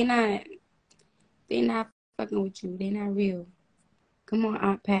niggas, they not fucking with you. They not real. Come on,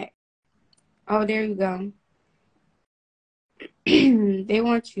 Aunt Pat. Oh, there you go. They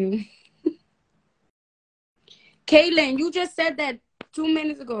want you. Kaylin, you just said that 2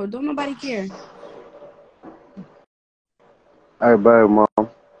 minutes ago. Don't nobody care. Hey, baby, mom.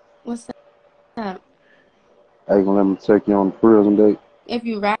 What's up? Hey, you gonna let me take you on the prison date? If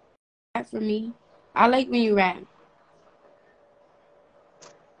you rap for me, I like when you rap.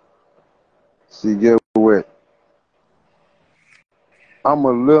 See, get what? I'm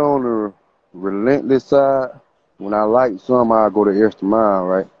a little on the relentless side. When I like something, I go the extra mile,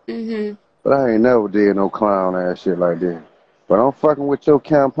 right? Mm-hmm. But I ain't never did no clown ass shit like that. But I'm fucking with your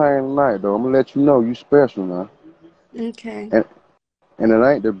campaign tonight, though. I'm gonna let you know you special now. Okay. And it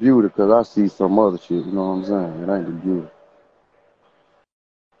ain't the beauty, because I see some other shit, you know what I'm saying? It ain't the beauty.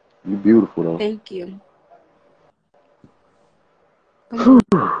 You beautiful, though. Thank you. Come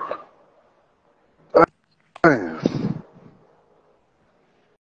on. Damn.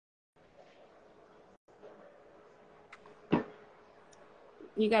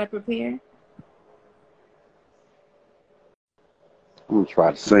 You gotta prepare. I'm gonna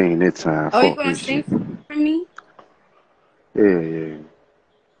try to sing this time. Oh, you Fuck gonna this sing shit. for me? Yeah.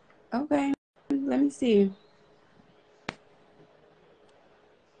 Okay. Let me see.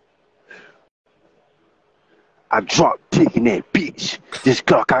 I drop dick in that bitch. This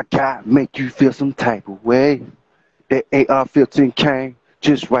Glock I got make you feel some type of way. That AR-15 came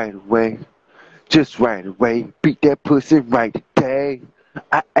just right away. Just right away. Beat that pussy right today.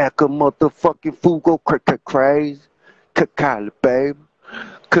 I act a motherfucking fool, go crazy. Kakala, babe.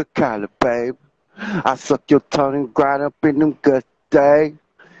 Kakala, babe. I suck your tongue and grind up in them guts, day.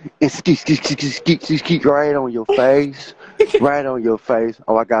 And ski right on your face. Right on your face.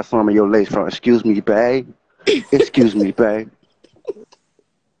 Oh, I got some of your lace front. Excuse me, babe. Excuse me, babe.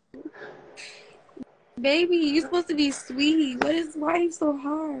 Baby, you're supposed to be sweet. Why are you so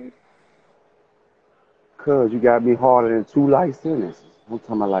hard? Cuz you got me harder than 2 life sentences. I'm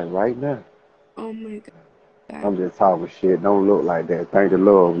talking about like right now. Oh my God. I'm just talking shit. Don't look like that. Thank the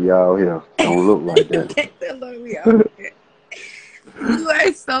Lord we all here. Don't look like that. Thank the Lord we are. You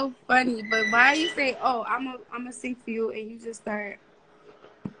are so funny. But why you say, "Oh, I'm a sing for you," and you start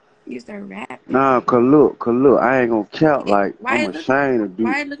rapping? Nah, cause look, I ain't gonna count like I'm Why it look ashamed to do.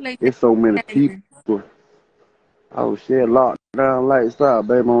 why it look like It's so many fire? people. Oh shit, lockdown lights out,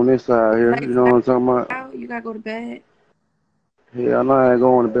 baby, on this side here. You Lights know what I'm talking about? out. You gotta go to bed. Hell no, I ain't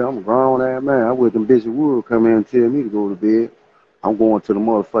going to bed. I'm a grown ass man. I wish them bitches would come in and tell me to go to bed. I'm going to the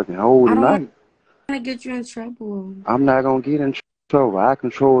motherfucking hole I don't want tonight. to get you in trouble. I'm not gonna get in trouble. I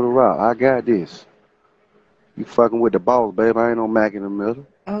control the route. I got this. You fucking with the boss, baby. I ain't no Mac in the middle.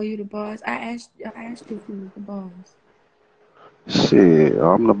 Oh, you the boss? I asked you if you was the boss. Shit,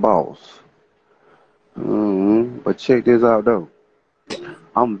 I'm the boss. But check this out though.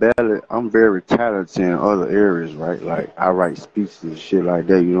 I'm very talented in other areas, right? Like I write speeches and shit like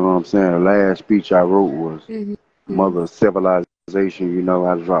that. You know what I'm saying? The last speech I wrote was Mm-hmm. Mother of Civilization. You know,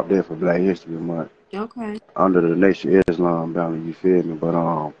 I dropped that for Black History Month Okay. under the Nation of Islam banner. You feel me?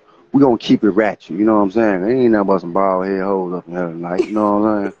 But we gonna keep it ratchet. You know what I'm saying? It ain't nothing but some bald head hoes up in here tonight. You know what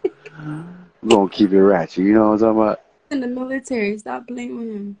I'm saying? We gonna keep it ratchet. You know what I'm talking about? In the military, stop blaming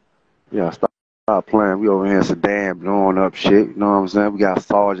him. Yeah, stop playing. We over here in Sudan blowing up shit. You know what I'm saying? We got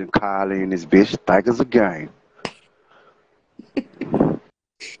Sergeant Kylie and this bitch. Think it's a game.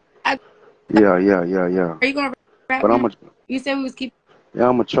 I, Yeah. are you gonna rap But I'm more? gonna, You said we was keep. yeah,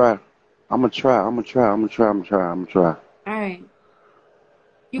 I'm gonna try. I'm gonna try. All right.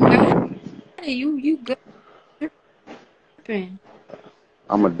 You got it. You good. You're rapping.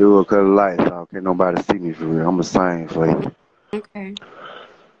 I'm gonna do it 'cause of lights out. Can't nobody see me for real. I'm gonna sing for you. Okay.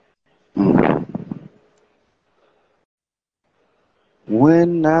 Mm.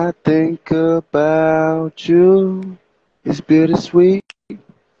 When I think about you, it's bittersweet.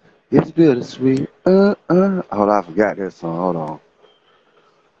 It's bittersweet. Hold on, I forgot that song. Hold on.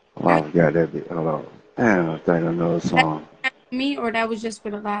 Oh, I forgot that bit. Hold on. Damn, I think I know the That song. me or that was just for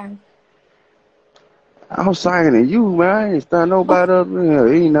the live? I was singing to you, man. I ain't stand Okay. nobody up in here.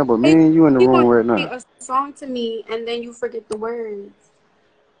 It ain't nothing but me and you in the You room gonna right sing now. a song to me and then you forget the words.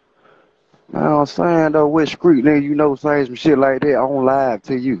 Man, I'm saying though, which street nigga you know saying some shit like that on live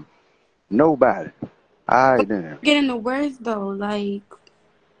to you? Nobody. Alright then. Getting the words though, like.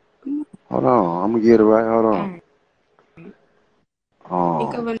 Come Hold on. I'm gonna get it right. Hold on. All on. right.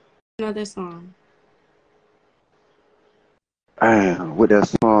 Think Um, of another song. Damn, with that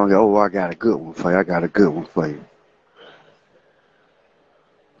song, oh, I got a good one for you. I got a good one for you.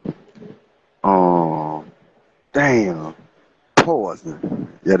 Um, Damn, Poison.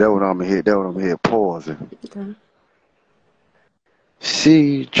 Yeah, that what I'm gonna hit. That what I'm gonna hit. Poison. Okay.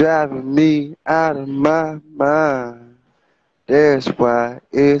 She driving me out of my mind. That's why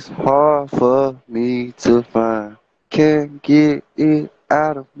it's hard for me to find. Can't get it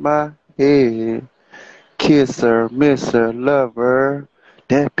out of my head. Kiss her, miss her, love her.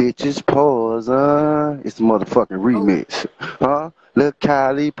 That bitch is poison. It's a motherfucking Oh. remix. Huh? Lil'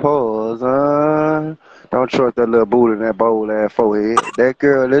 Kylie poison. Don't trust that little booty in that bold ass forehead. That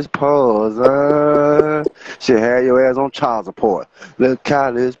girl is poison. She had your ass on child support. Lil'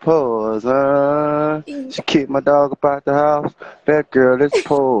 Kylie is poison. She kicked my dog about the house. That girl is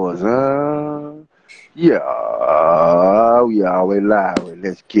poison. Yeah, we always lie with.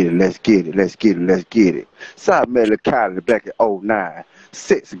 Let's get it, let's get it, let's get it, let's get it. So I met Kylie back in '09.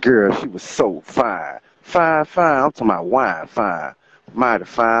 Sexy girl, she was so fine. Fine, I'm talking about wine fine. Mighty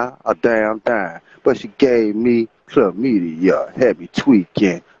fine, a damn dime. But she gave me club media, had me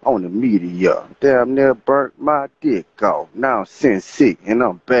tweaking on the media. Damn near burnt my dick off. Now I'm sin sick and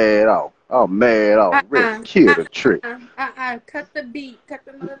I'm bad off. I'm mad off, ready to kill the trick. Cut the beat. Cut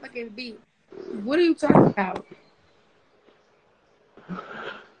the motherfucking beat. What are you talking about?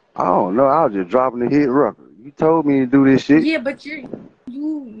 I don't know, I was just dropping the hit record. You told me to do this shit. Yeah, but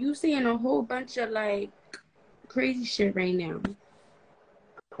you saying a whole bunch of like crazy shit right now.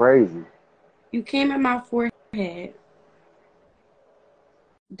 Crazy. You came at my forehead.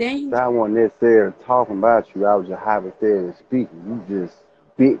 Then you. So I wasn't necessarily talking about you. I was just hypothetically speaking. You just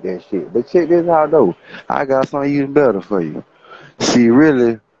bit that shit. But check this out though. I got something even better for you. See,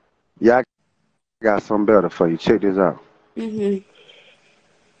 really, yeah, I got something better for you. Check this out. Mhm.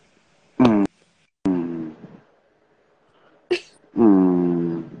 Mm, mm,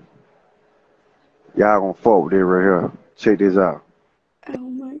 mm. Y'all gonna fuck with it right here. Check this out. Oh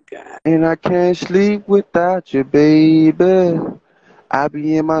my God. And I can't sleep without you, baby. I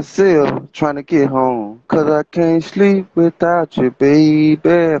be in my cell trying to get home. Cause I can't sleep without you,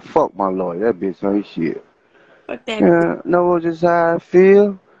 baby. Fuck my lawyer. That bitch ain't shit. Fuck that. Yeah, know just how I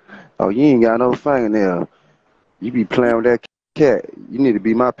feel. Oh, you ain't got no fingernail. You be playing with that cat. You need to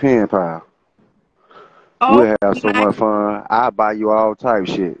be my pen pal. Oh We'll have so my. much fun. I buy you all type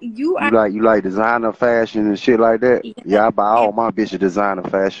shit. You You are. like designer fashion and shit like that? Yeah. Yeah, I buy Yeah. all my bitches designer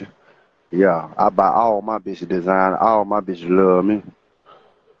fashion. Yeah, I buy all my bitches designer. All my bitches love me.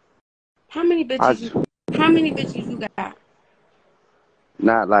 How many I bitches you? just, How many bitches you got?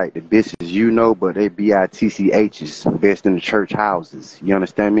 not like the bitches you know, but they bitchs, best in the church houses. You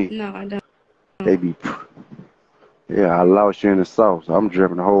understand me? No, I don't. They be, yeah, I lost you in the sauce. I'm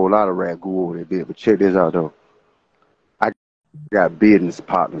dripping a whole lot of ragu over that bit. But check this out though. I got business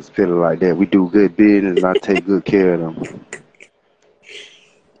partners feeling like that. We do good business and I take good care of them.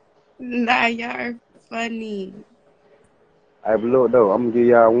 Nah, y'all are funny. Hey, but look though, I'm gonna give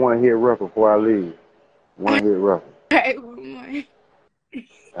y'all one hit record before I leave. One hit record. Alright, one more.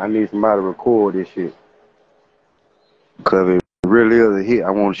 I need somebody to record this shit. Cause if it really is a hit,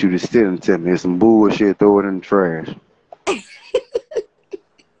 I want you to sit and tell me it's some bullshit, throw it in the trash.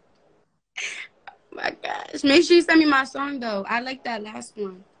 My gosh. Make sure you send me my song though. I like that last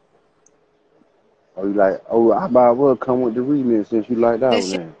one. Or you like, oh, I might well come with the remix since you like that The one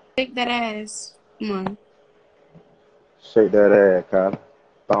shit, then. shake that ass. Come on. Shake that ass, Kyla.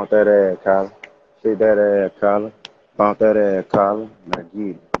 Bounce that ass, Kyla. Shake that ass, Kyla. Bounce that ass, Kyla. Now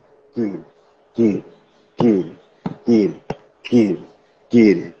get it, get it, get it, get it, get it,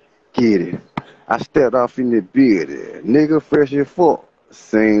 get it, get it. I stepped off in the beard, nigga fresh as fuck.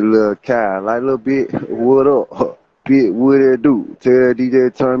 Sing Lil Kyle, like little bit, what up? Bit, what it do? Tell that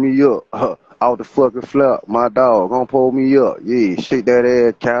DJ turn me up. Out the fucking flap, my dog gon' pull me up. Yeah, shake that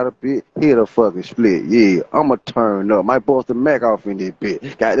ass, count a bit, hit a fucking split. Yeah, I'ma turn up. Might bust the Mac off in this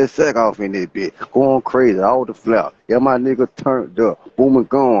bit. Got the sack off in this bit. Going crazy, out the flap. Yeah, my nigga turned up. Booming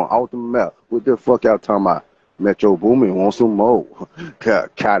gone, out the map. What the fuck y'all talking about? Metro Boomin want some more.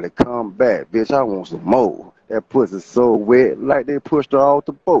 Kylie, come back, bitch. I want some more. That pussy so wet, like they pushed her off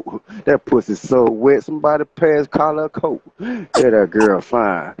the boat. That pussy so wet, somebody passed collar a coat. Yeah, that girl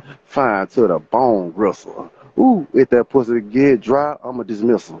fine, fine to the bone gristle. Ooh, if that pussy get dry, I'ma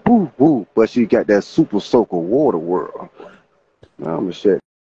dismiss her. Ooh, ooh, but she got that super soaker water world. Now I'ma shut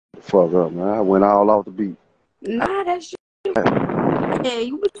the fuck up, man. I went all off the beat. Nah, that shit. Yeah,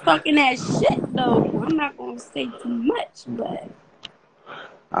 you was talking that shit though. I'm not gonna say too much, but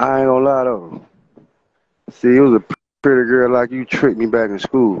I ain't gonna lie though. See, it was a pretty girl like you tricked me back in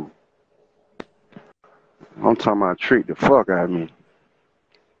school. I'm talking about tricked the fuck out of me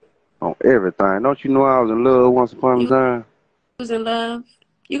on everything. Don't you know I was in love once upon a you time? was in love.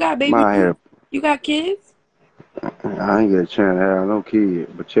 You got baby My too? had You got kids? I ain't get a chance to have no kid,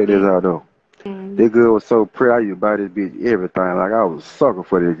 but check this out though. Mm. This girl was so pretty, I used to buy this bitch everything. Like I was a sucker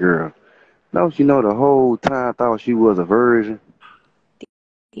for this girl. Don't you know the whole time I thought she was a virgin?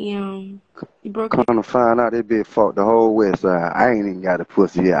 Damn. You broke Come it? to find out that bitch fucked the whole west side. I ain't even got a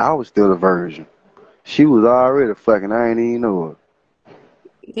pussy yet. I was still a virgin. She was already fucking, I ain't even know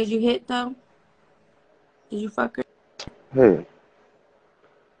Did you hit though? Did you fuck her? her.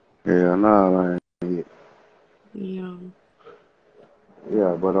 Hell nah, man. Yeah.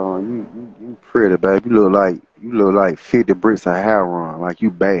 Yeah, but you pretty, baby. You look like 50 bricks of heroin, like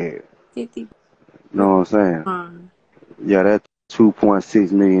you bad. 50 You know what I'm saying? on. Yeah, that's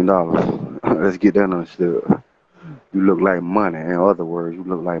 $2.6 million. Let's get that understood. You look like money. In other words, you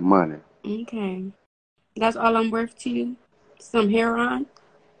look like money. Okay. That's all I'm worth to you? Some hair on?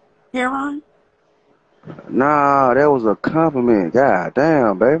 Hair on? Nah, that was a compliment. God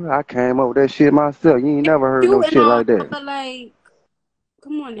damn, baby. I came up with that shit myself. You ain't never heard no You and shit all, like that. but like,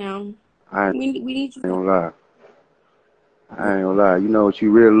 come on now. I ain't We need you gonna lie. I ain't gonna lie. You know what you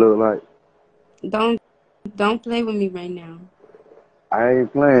really look like? to don't play with me right now. I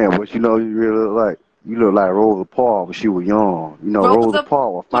ain't playing, but you know what you really look like? You look like Rosa Parks when she was young. You know, Rosa Rosa,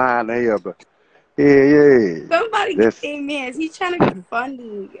 Parks was fine as hell, but yeah. somebody get That's their mans. He's trying to be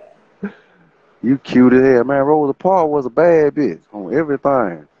funny. you cute as hell, man. Rosa Parks was a bad bitch on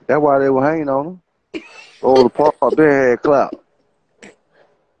everything. That's why they were hanging on her. Rosa Parks been had clout.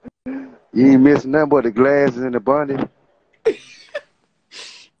 You ain't missing nothing but the glasses and the bunny.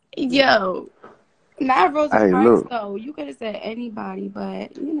 Yo, not Rosa Hey, Parks look. though. You could have said anybody,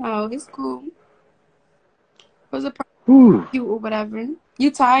 but you know it's cool. Rosa Parks, Whew. cute or whatever.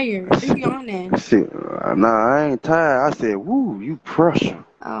 You tired? Are you yawning? Shit. Nah, I ain't tired. I said, woo, you pressure.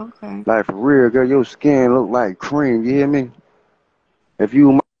 Oh, okay. Like, for real, girl, your skin look like cream. You hear me? If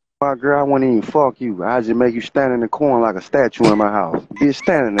you my girl, I wouldn't even fuck you. I just make you stand in the corner like a statue in my house. Bitch,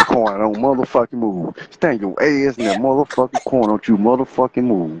 stand in the corner. Don't motherfucking move. Stand your ass in that motherfucking corner. Don't you motherfucking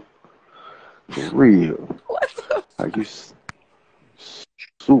move. For real. What the Like, you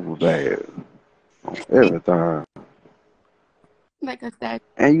super bad. On everything. like a statue?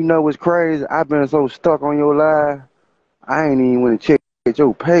 And you know what's crazy? I've been so stuck on your live, I ain't even want to check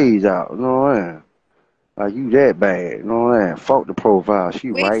your page out. You know what I mean? Like, you that bad. You know what I mean? Fuck the profile.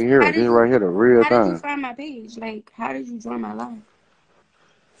 She Wait, right so here. This right here, the real how did you thing. find my page? Like, how did you join my live?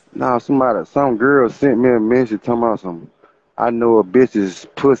 Nah, some girl sent me a message talking about some. I know a bitch's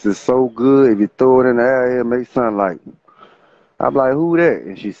pussy so good, if you throw it in the air, it'll make something like. I'm like, who that?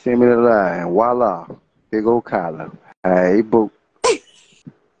 And she sent me the line, and voila, here go Kyla. Hey, boo.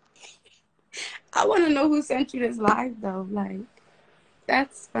 I want to know who sent you this live though. Like,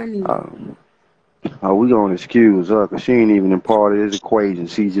 that's funny. Oh, we gonna excuse her, cause she ain't even in part of this equation.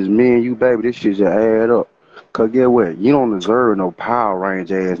 See, just me and you, baby, this shit just add up. Cause get what? You don't deserve no Power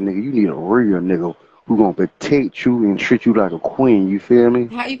Range ass nigga. You need a real nigga who gonna protect you and treat you like a queen. You feel me?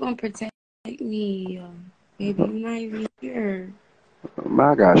 How you gonna protect me, baby? You're not even here. Man,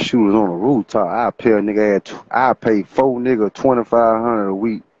 I got shooters on the rooftop. I pay 4 niggas 2,500 a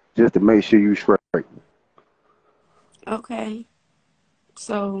week just to make sure you straight. Okay.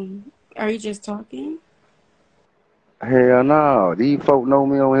 So, are you just talking? Hell no, these folk know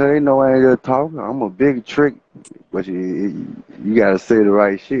me on here. They know I ain't just talking. I'm a big trick, but you gotta say the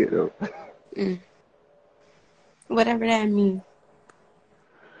right shit though. Mm. Whatever that means.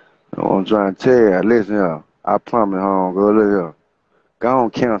 I'm trying to tell you. Listen here, I promise, home girl. Look here. Go on,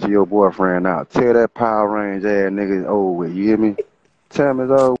 cancel your boyfriend out. Tell that Power Range ass nigga it's over with. You hear me? Tell him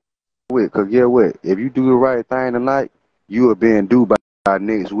it's over with. Cause get what? If you do the right thing tonight, you will be in Dubai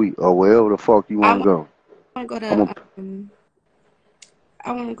next week or wherever the fuck you I want to go. want to go I'm a, to.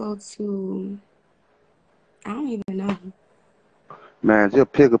 I want to go to. I don't even know. man,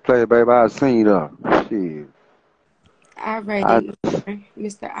 just pick a place, baby. I seen you there. Shit. I already,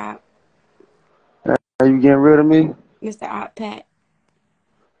 Mr. Op, Are you getting rid of me? Mr. Op Pat.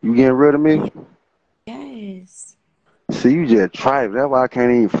 You getting rid of me? Yes. See, you just trifling. That's why I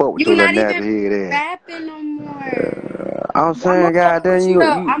can't even fuck with You your little not nappy even head ass. rapping no more. I'm I'ma saying, fuck goddamn, with you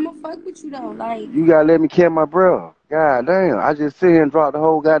though. I'ma fuck with you though. Like, you gotta let me kill my brother. God damn, I just sit here and drop the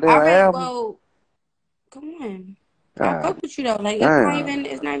whole goddamn alright, album. well, come on. I God fuck with you though. Like, damn.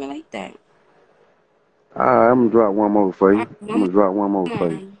 it's not even like that. Alright, I'm gonna drop one more for you. I'm One gonna drop one more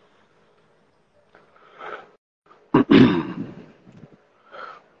for you. more.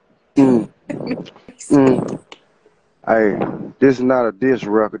 mm, mm. Hey, this is not a diss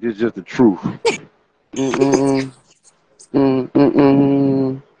record. This is just the truth. Mm-mm-mm.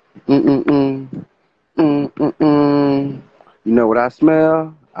 Mm-mm-mm. Mm-mm-mm. Mm-mm-mm. You know what I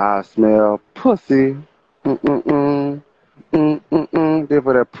smell? I smell pussy. Mm-mm-mm. Mm-mm-mm. There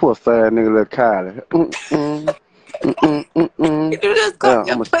for that pussy ass nigga, little Kylie. Mm-mm. You Mm-mm-mm. just call Yeah,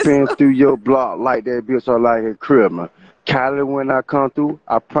 your I'ma pussy. spin through your block like that bitch or like a crib, man. Kylie, when I come through,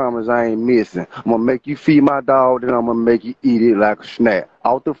 I promise I ain't missing. I'm gonna make you feed my dog, then I'm gonna make you eat it like a snack.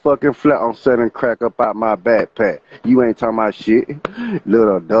 Off the fucking flat, I'm selling crack up out my backpack. You ain't talking about shit.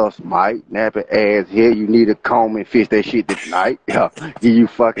 Little dust mite, nappy ass here. You need to comb and fix that shit tonight. Yeah, give you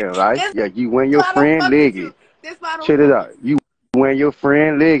fucking right. This Yeah, you and your why I don't friend fuck with you. Leggy. This why I don't Check it fuck out. with you. You and your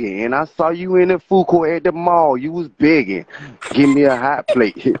friend Leggy, and I saw you in the food court at the mall. You was begging. Give me a hot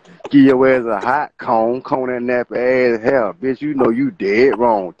plate. Give your ass a hot cone that nappy ass hair. Bitch, you know you dead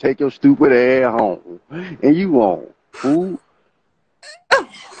wrong. Take your stupid ass home. And you won't. Fool.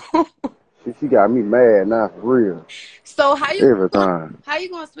 She got me mad now for real. So Everything. how you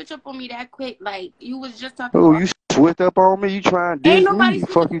gonna switch up on me that quick? Like you was just talking Oh, about. you switched up on me? You trying to Ain't diss nobody me? switch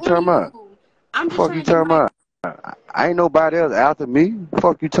Fuck up you on talking about? you. I'm just Fuck trying you to get talking my. about? I ain't nobody else after me.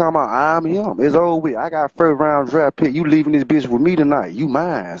 Fuck you talking about? I'm him. It's over with. I got first round draft pick. You leaving this bitch with me tonight. You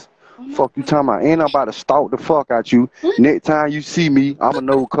mine. Oh my Fuck you god. talking about? Ain't nobody to stalk the fuck out you. Next time you see me, I'ma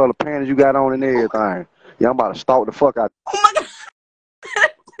know what color panties you got on and everything. Yeah, I'm about to stalk the fuck out Oh my god.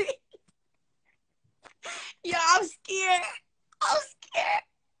 Yo, I'm scared. I'm scared.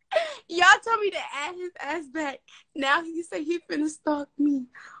 Y'all told me to add his ass back. Now he say he finna stalk me.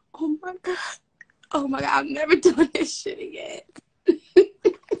 Oh my god. Oh my god. I'm never doing this shit again.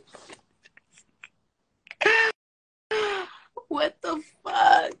 What the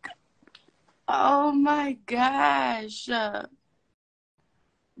fuck? Oh my gosh.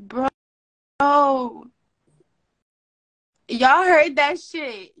 Bro. Y'all heard that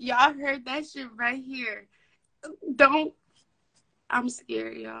shit. Y'all heard that shit right here. Don't. I'm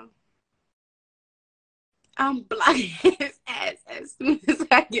scared, y'all. I'm blocking his ass as soon as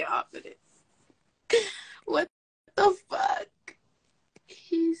I get off of this. What the fuck?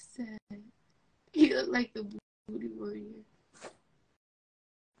 He said he looked like the booty warrior.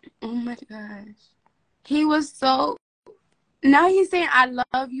 Oh my gosh. He was so. Now he's saying, I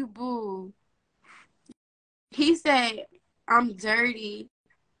love you, boo. He said, I'm dirty.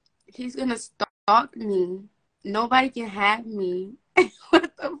 He's gonna stalk me. Nobody can have me.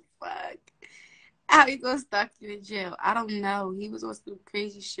 What the fuck? How he gonna stalk you in jail? I don't know. He was on some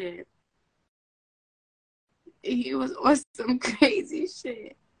crazy shit. He was on some crazy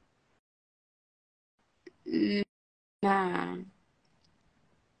shit. Nah.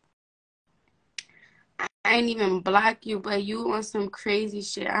 I ain't even block you, but you on some crazy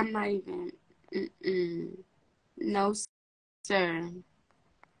shit. I'm not even. No, sir.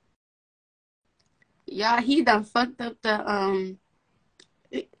 Y'all, he done fucked up the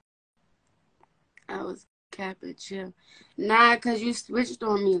I was capping, chill. Nah, cause you switched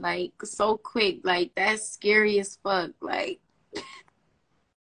on me like so quick. Like that's scary as fuck. Like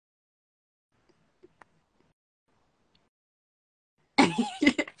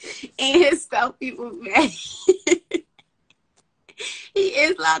and his selfie was mad. He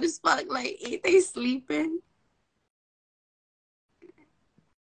is loud as fuck. Like, ain't they sleeping?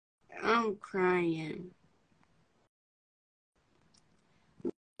 I'm crying.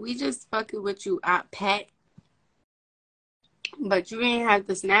 We just fucking with you, Pat. But you ain't have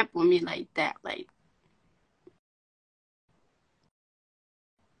to snap on me like that. Like,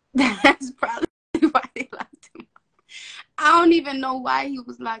 that's probably why they locked him up. I don't even know why he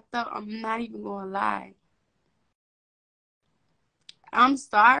was locked up. I'm not even gonna lie. I'm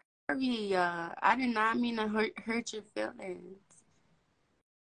sorry. I did not mean to hurt your feelings.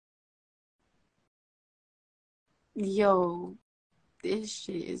 Yo, this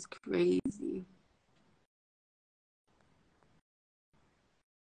shit is crazy.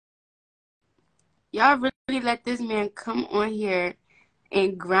 Y'all really let this man come on here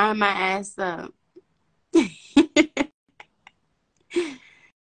and grind my ass up.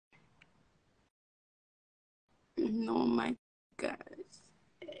 Oh my gosh.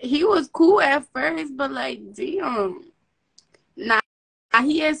 He was cool at first, but like, damn. Nah,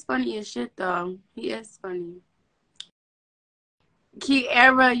 he is funny as shit though. He is funny.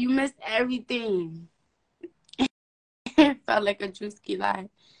 Kiara, you missed everything. It felt like a Drewski lie.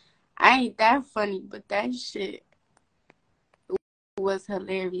 I ain't that funny, but that shit was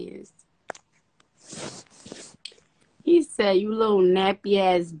hilarious. He said, you little nappy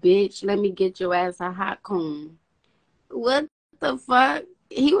ass bitch, let me get your ass a hot comb. What the fuck?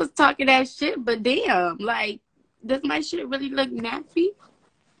 He was talking that shit, but damn, like, does my shit really look nappy?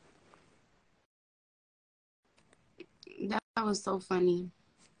 That was so funny.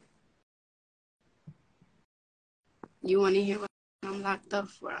 You want to hear what I'm locked up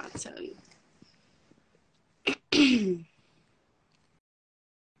for? I'll tell you.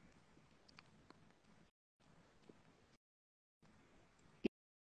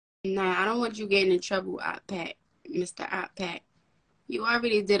 Nah, I don't want you getting in trouble, Pat, Mr. Pat. You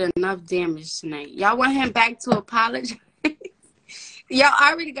already did enough damage tonight. Y'all want him back to apologize? Y'all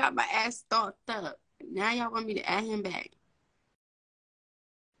already got my ass stalked up. Now y'all want me to add him back.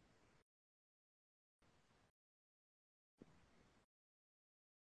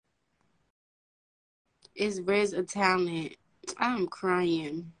 Is Riz a talent? I'm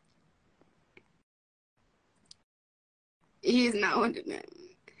crying. He is not one of them.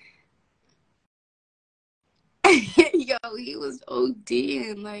 Yo, he was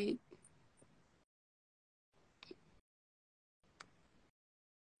ODing, like.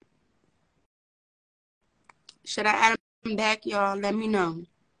 Should I add him back, y'all? Let me know.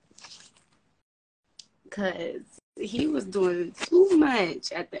 Because he was doing too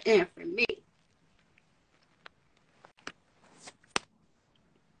much at the end for me.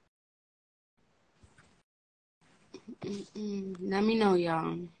 Let me know,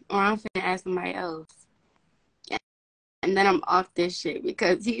 y'all. Or I'm finna ask somebody else. And then I'm off this shit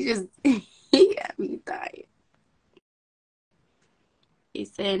because he just, he got me tired. He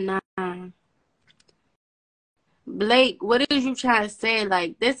said, nah. Blake, what is you trying to say?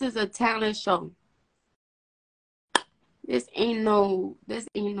 Like, this is a talent show. This ain't no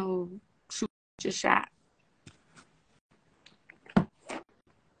shoot your shot.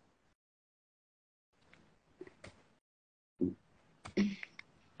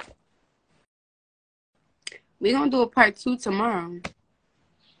 We're going to do a part 2 tomorrow.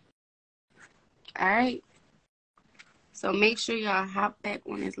 All right? So make sure y'all hop back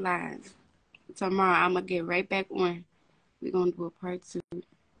on this live. Tomorrow, I'm going to get right back on. We're going to do a part 2.